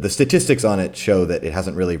 the statistics on it show that it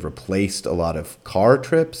hasn't really replaced a lot of car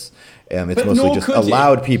trips. It's mostly just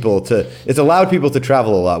allowed people to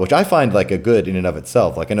travel a lot, which I find like a good in and of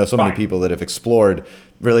itself. Like I know so many people that have explored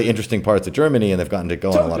really interesting parts of Germany and they've gotten to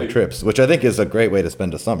go on a lot of trips, which I think is a great way to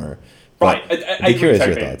spend a summer. Right. I'd be curious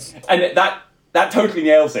your thoughts. And that totally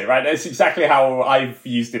nails it, right? That's exactly how I've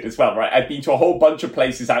used it as well, right? I've been to a whole bunch of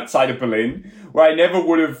places outside of Berlin where I never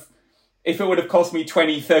would have, if it would have cost me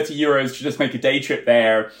 20, 30 euros to just make a day trip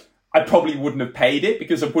there, I probably wouldn't have paid it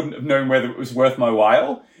because I wouldn't have known whether it was worth my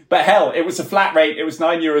while. But hell, it was a flat rate. It was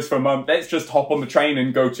 €9 for a month. Let's just hop on the train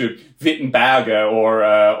and go to Wittenberge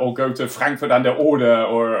or go to Frankfurt an der Oder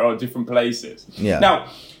or different places. Yeah. Now,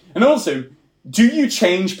 and also, do you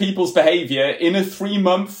change people's behavior in a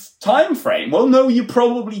 3-month time frame? Well, no, you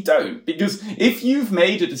probably don't. Because if you've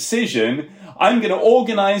made a decision, I'm going to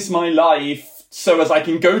organize my life so as I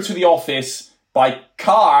can go to the office by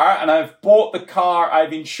car, and I've bought the car,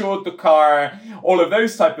 I've insured the car, all of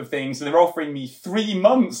those type of things, and they're offering me 3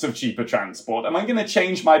 months of cheaper transport. Am I going to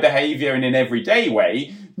change my behavior in an everyday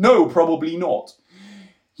way? No, probably not.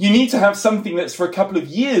 You need to have something that's for a couple of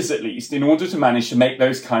years at least in order to manage to make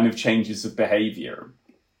those kind of changes of behavior.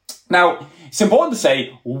 Now, it's important to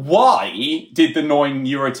say, why did the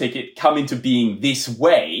 €9 ticket come into being this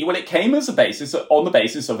way? Well, it came on the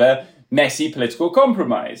basis of a messy political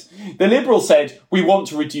compromise. The Liberals said, we want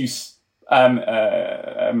to reduce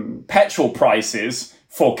petrol prices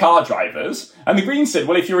for car drivers. And the Greens said,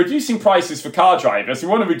 well, if you're reducing prices for car drivers, you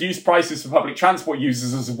want to reduce prices for public transport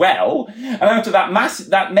users as well. And out of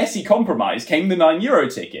that messy compromise came the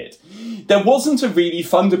 €9 ticket. There wasn't a really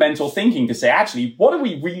fundamental thinking to say, actually, what are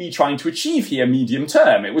we really trying to achieve here medium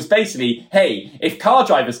term? It was basically, hey, if car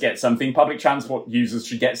drivers get something, public transport users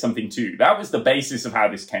should get something too. That was the basis of how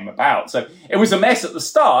this came about. So it was a mess at the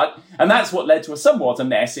start, and that's what led to somewhat a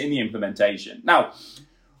mess in the implementation. Now,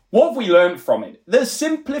 what have we learned from it? The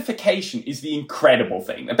simplification is the incredible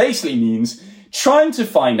thing. That basically means trying to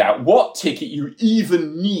find out what ticket you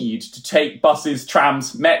even need to take buses,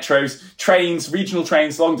 trams, metros, trains, regional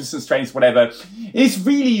trains, long distance trains, whatever, is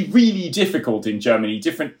really, really difficult in Germany.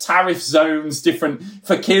 Different tariff zones, different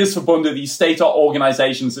Verkehrsverbunde, these state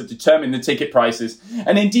organizations that determine the ticket prices.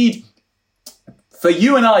 And indeed, for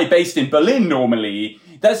you and I based in Berlin normally,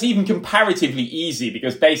 that's even comparatively easy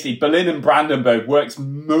because basically Berlin and Brandenburg works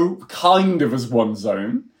kind of as one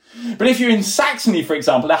zone. But if you're in Saxony, for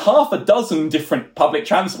example, there are half a dozen different public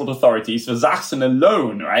transport authorities for Sachsen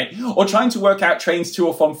alone, right? Or trying to work out trains to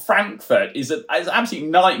or from Frankfurt is an absolute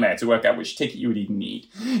nightmare to work out which ticket you would even need.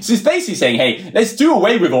 So it's basically saying, hey, let's do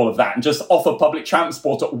away with all of that and just offer public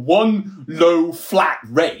transport at one low flat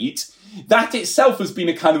rate. That itself has been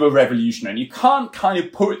a kind of a revolution, and you can't kind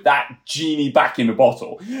of put that genie back in the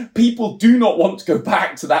bottle. People do not want to go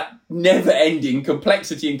back to that never-ending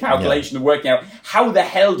complexity and calculation of working out how the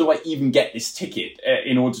hell do I even get this ticket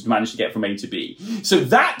in order to manage to get from A to B. So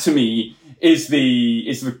that, to me, is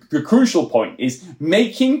the crucial point, is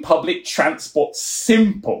making public transport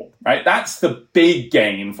simple, right? That's the big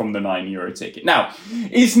gain from the €9 ticket. Now,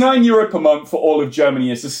 is €9 per month for all of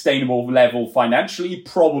Germany a sustainable level financially?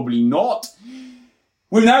 Probably not.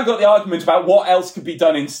 We've now got the argument about what else could be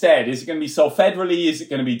done instead. Is it going to be sold federally? Is it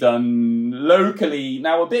going to be done locally?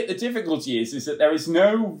 Now, the difficulty is that there is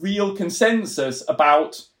no real consensus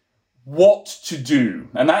about what to do.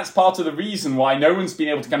 And that's part of the reason why no one's been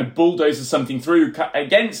able to kind of bulldoze something through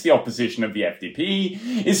against the opposition of the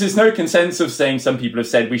FDP. Is there's no consensus saying, some people have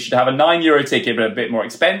said we should have a €9 ticket, but a bit more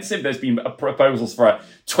expensive. There's been proposals for a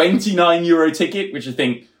 €29 ticket, which I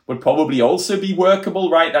think would probably also be workable,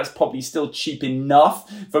 right? That's probably still cheap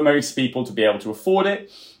enough for most people to be able to afford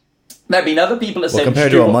it. There have been other people that said...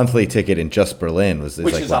 compared to a monthly ticket in just Berlin, was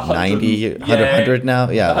this like, what, 90, 100 now?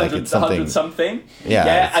 Yeah, 100, like it's something... 100 something.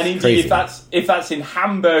 Yeah, and indeed, crazy. if that's in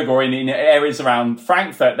Hamburg or in areas around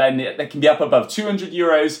Frankfurt, then it can be up above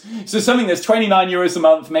 €200. So something that's €29 a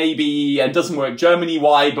month maybe, and doesn't work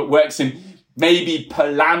Germany-wide, but works in maybe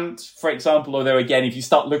per land, for example, although again, if you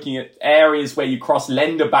start looking at areas where you cross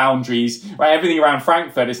Länder boundaries, right, everything around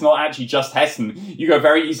Frankfurt, it's not actually just Hessen. You go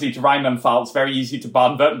very easily to Rheinland-Pfalz, very easy to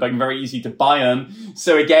Baden-Württemberg, and very easy to Bayern.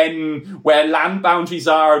 So again, where land boundaries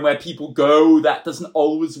are and where people go, that doesn't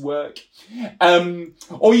always work.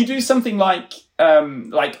 Or you do something like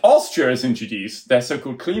Austria has introduced their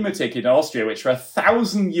so-called Klimaticket in Austria, which for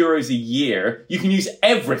 €1,000 a year, you can use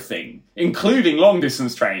everything, including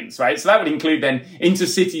long-distance trains, right? So that would include then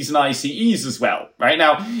intercities and ICEs as well, right?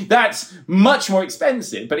 Now, that's much more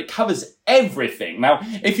expensive, but it covers everything. Now,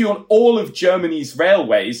 if you want all of Germany's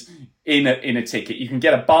railways in a ticket, you can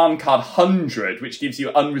get a Bahncard 100, which gives you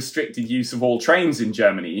unrestricted use of all trains in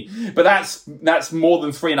Germany. But that's more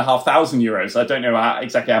than €3,500. I don't know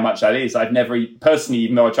exactly how much that is. I've never personally,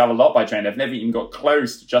 even though I travel a lot by train, I've never even got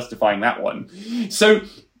close to justifying that one. So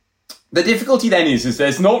the difficulty then is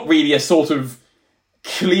there's not really a sort of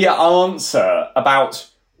clear answer about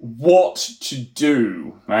what to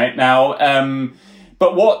do right now.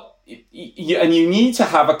 But you need to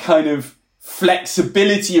have a kind of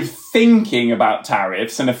flexibility of thinking about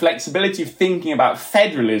tariffs and a flexibility of thinking about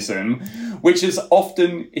federalism, which has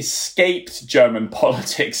often escaped German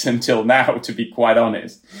politics until now, to be quite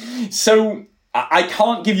honest. So I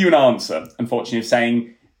can't give you an answer, unfortunately, of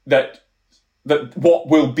saying that what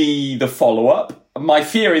will be the follow-up. My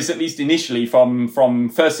fear is, at least initially, from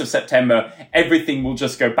 1st of September, everything will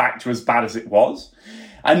just go back to as bad as it was.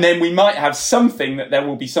 And then we might have something that there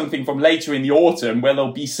will be something from later in the autumn where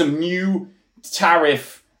there'll be some new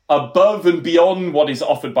tariff above and beyond what is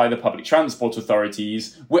offered by the public transport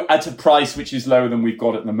authorities at a price which is lower than we've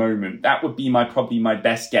got at the moment. That would be probably my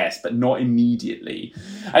best guess, but not immediately.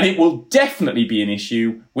 And it will definitely be an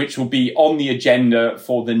issue which will be on the agenda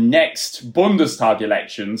for the next Bundestag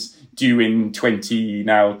elections due in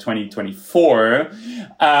 2024,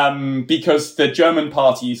 because the German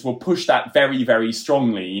parties will push that very, very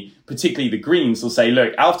strongly. Particularly the Greens will say,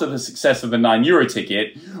 look, after the success of the €9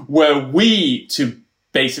 ticket, were we to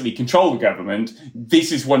basically control the government,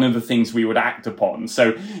 this is one of the things we would act upon.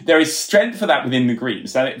 So there is strength for that within the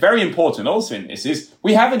Greens. And very important also in this is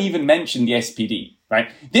we haven't even mentioned the SPD,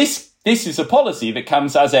 right? This is a policy that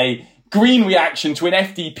comes as a Green reaction to an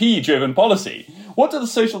FDP-driven policy. What do the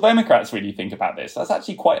Social Democrats really think about this? That's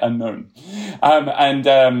actually quite unknown.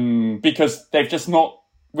 Because they've just not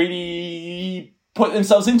really put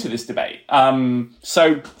themselves into this debate.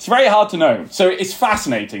 So it's very hard to know. So it's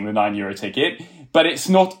fascinating, the €9 ticket. But it's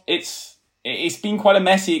been quite a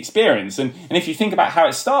messy experience. And if you think about how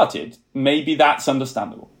it started, maybe that's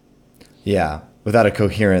understandable. Yeah. Without a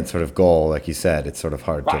coherent sort of goal, like you said, it's sort of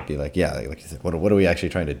hard to be like, yeah, like you said, what are we actually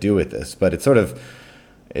trying to do with this? But it's sort of,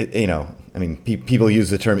 people use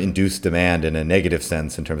the term induced demand in a negative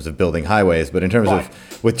sense in terms of building highways. But in terms of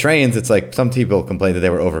with trains, it's like some people complained that they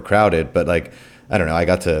were overcrowded, but like, I don't know, I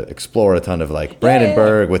got to explore a ton of like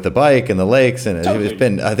Brandenburg with the bike and the lakes, and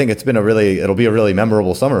I think it'll be a really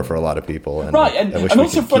memorable summer for a lot of people. And and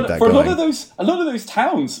also for a lot of those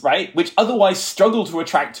towns, right, which otherwise struggle to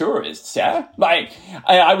attract tourists, yeah? Like,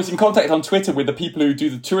 I was in contact on Twitter with the people who do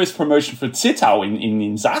the tourist promotion for Zittau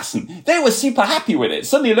in Sachsen. They were super happy with it.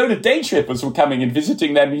 Suddenly a load of day trippers were coming and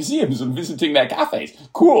visiting their museums and visiting their cafes.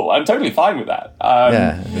 Cool, I'm totally fine with that.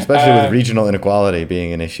 Especially with regional inequality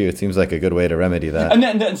being an issue, it seems like a good way to remedy that. And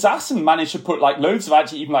then Sachsen managed to put like loads of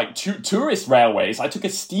actually even like tourist railways. I took a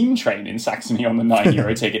steam train in Saxony on the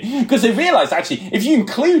 €9 ticket because they realised actually if you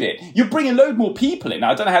include it, you bring a load more people in. Now,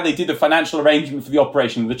 I don't know how they did the financial arrangement for the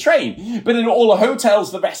operation of the train, but in all the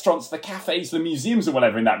hotels, the restaurants, the cafes, the museums or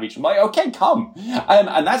whatever in that region, I'm like, okay, come.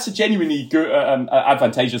 And that's a genuinely good,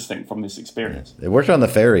 advantageous thing from this experience. It worked on the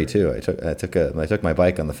ferry too. I took my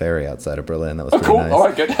bike on the ferry outside of Berlin. That was pretty cool. Nice. All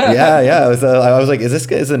right, good. Yeah. I was like, is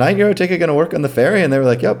the €9 ticket going to work on the ferry? And they were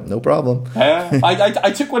like, yep, no problem.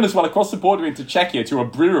 I took one as well across the border into Czechia to a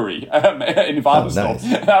brewery in Varnsdorf. Oh,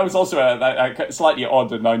 nice. That was also a slightly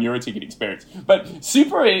odd €9 ticket experience. But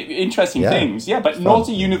super interesting things. Yeah, but not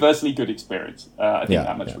a universally good experience. I think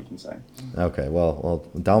that much we can say. Okay, well,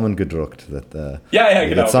 Daumen gedrückt that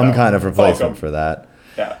get some kind of replacement for that.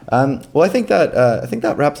 Yeah. Well, I think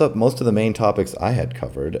that wraps up most of the main topics I had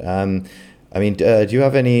covered. Do you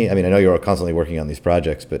have any, I know you're constantly working on these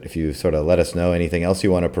projects, but if you sort of let us know anything else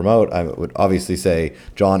you want to promote, I would obviously say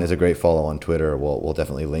John is a great follow on Twitter. We'll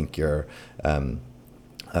definitely link your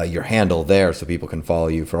handle there so people can follow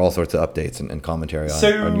you for all sorts of updates and commentary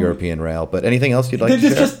on European rail. But anything else you'd like to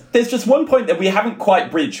share? There's just one point that we haven't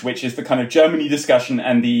quite bridged, which is the kind of Germany discussion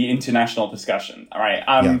and the international discussion. All right.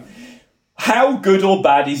 How good or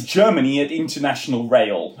bad is Germany at international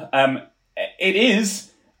rail? It is,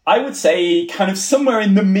 I would say, kind of somewhere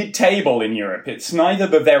in the mid-table in Europe. It's neither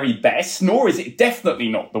the very best, nor is it definitely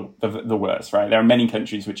not the worst, right? There are many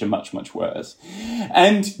countries which are much, much worse.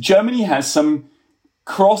 And Germany has some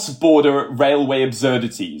cross-border railway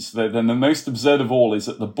absurdities. The most absurd of all is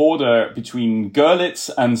at the border between Görlitz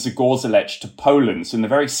and Zgorzelec to Poland, so in the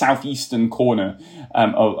very southeastern corner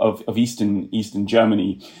of eastern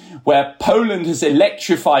Germany, where Poland has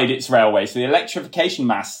electrified its railway. So the electrification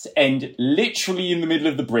masts end literally in the middle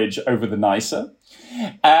of the bridge over the Neisse.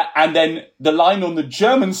 And then the line on the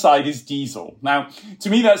German side is diesel. Now, to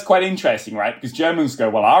me, that's quite interesting, right? Because Germans go,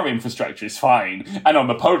 well, our infrastructure is fine. And on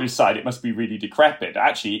the Polish side, it must be really decrepit.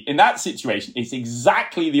 Actually, in that situation, it's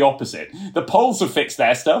exactly the opposite. The Poles have fixed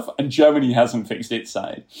their stuff and Germany hasn't fixed its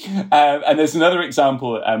side. And there's another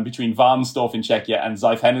example between Varnsdorf in Czechia and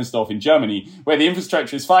Seifhennersdorf in Germany, where the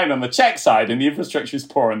infrastructure is fine on the Czech side and the infrastructure is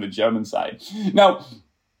poor on the German side. Now,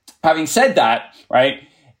 having said that, right,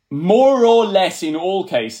 more or less in all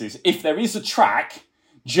cases, if there is a track,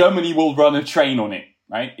 Germany will run a train on it,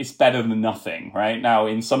 right? It's better than nothing, right? Now,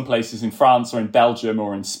 in some places in France or in Belgium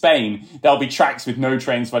or in Spain, there'll be tracks with no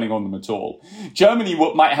trains running on them at all. Germany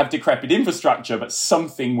might have decrepit infrastructure, but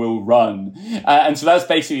something will run. And so that's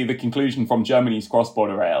basically the conclusion from Germany's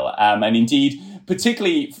cross-border rail. And indeed,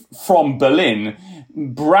 particularly from Berlin,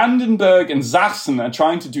 Brandenburg and Sachsen are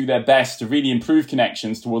trying to do their best to really improve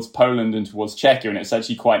connections towards Poland and towards Czechia, and it's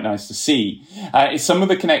actually quite nice to see. It's some of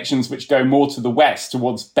the connections which go more to the west,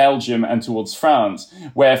 towards Belgium and towards France,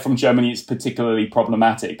 where from Germany it's particularly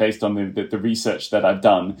problematic based on the research that I've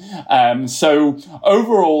done. So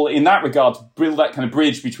overall, in that regard, to build that kind of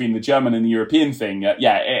bridge between the German and the European thing,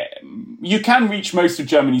 you can reach most of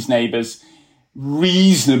Germany's neighbours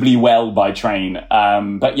reasonably well by train.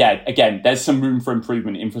 But yeah, again, there's some room for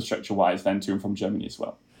improvement infrastructure-wise then to and from Germany as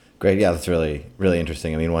well. Great. Yeah, that's really, really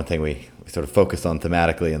interesting. I mean, one thing we sort of focused on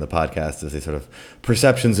thematically in the podcast is the sort of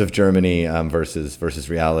perceptions of Germany versus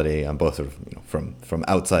reality, both sort of from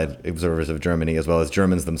outside observers of Germany as well as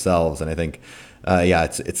Germans themselves. And I think,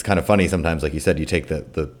 it's kind of funny sometimes, like you said, you take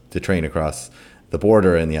the train across the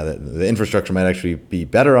border, and the infrastructure might actually be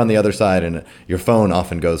better on the other side, and your phone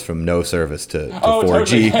often goes from no service to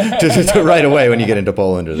 4G totally. to right away when you get into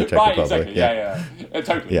Poland or the Czech Republic. Exactly.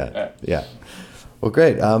 Totally. Yeah. Well,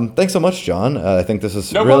 great. Thanks so much, John. I think this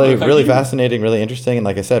is really fascinating, really interesting, and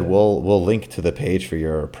like I said, we'll link to the page for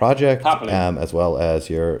your project, as well as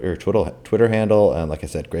your Twitter handle, and like I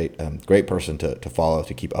said, great person to follow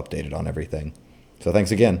to keep updated on everything. So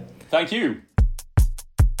thanks again. Thank you.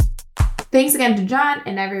 Thanks again to John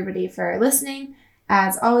and everybody for listening.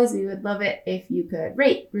 As always, we would love it if you could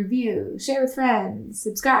rate, review, share with friends,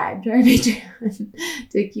 subscribe to our Patreon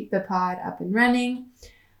to keep the pod up and running.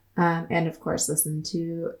 And of course, listen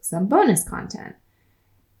to some bonus content.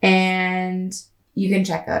 And you can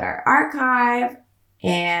check out our archive,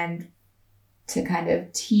 and to kind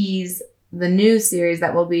of tease the new series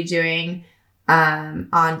that we'll be doing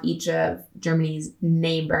on each of Germany's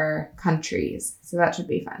neighbor countries. So that should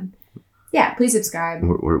be fun. Yeah, please subscribe.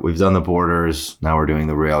 We've done the borders. Now we're doing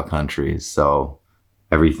the real countries. So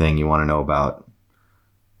everything you want to know about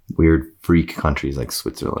weird freak countries like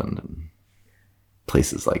Switzerland and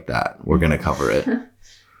places like that, we're going to cover it.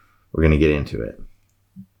 We're going to get into it.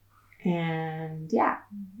 And yeah,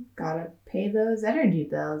 gotta pay those energy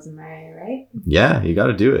bills. Am I right? Yeah, you got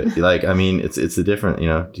to do it. It's a different,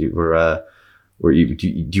 do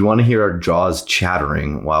you want to hear our jaws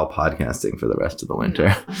chattering while podcasting for the rest of the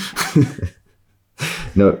winter?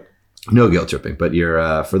 No guilt tripping, but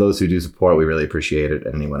for those who do support, we really appreciate it.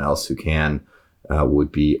 And anyone else who can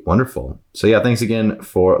would be wonderful. So yeah, thanks again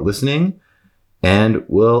for listening, and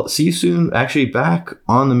we'll see you soon. Actually, back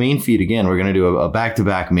on the main feed again. We're going to do a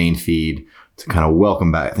back-to-back main feed to kind of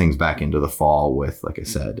welcome things back into the fall with, like I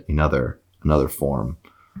said, another form,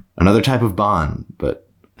 another type of bond, but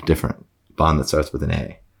different. Bond that starts with an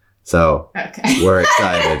A. So We're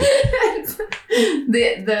excited.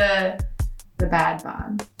 The bad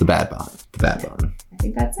bond. The bad bond. I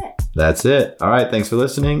think that's it. That's it. All right. Thanks for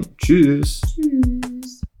listening. Tschüss.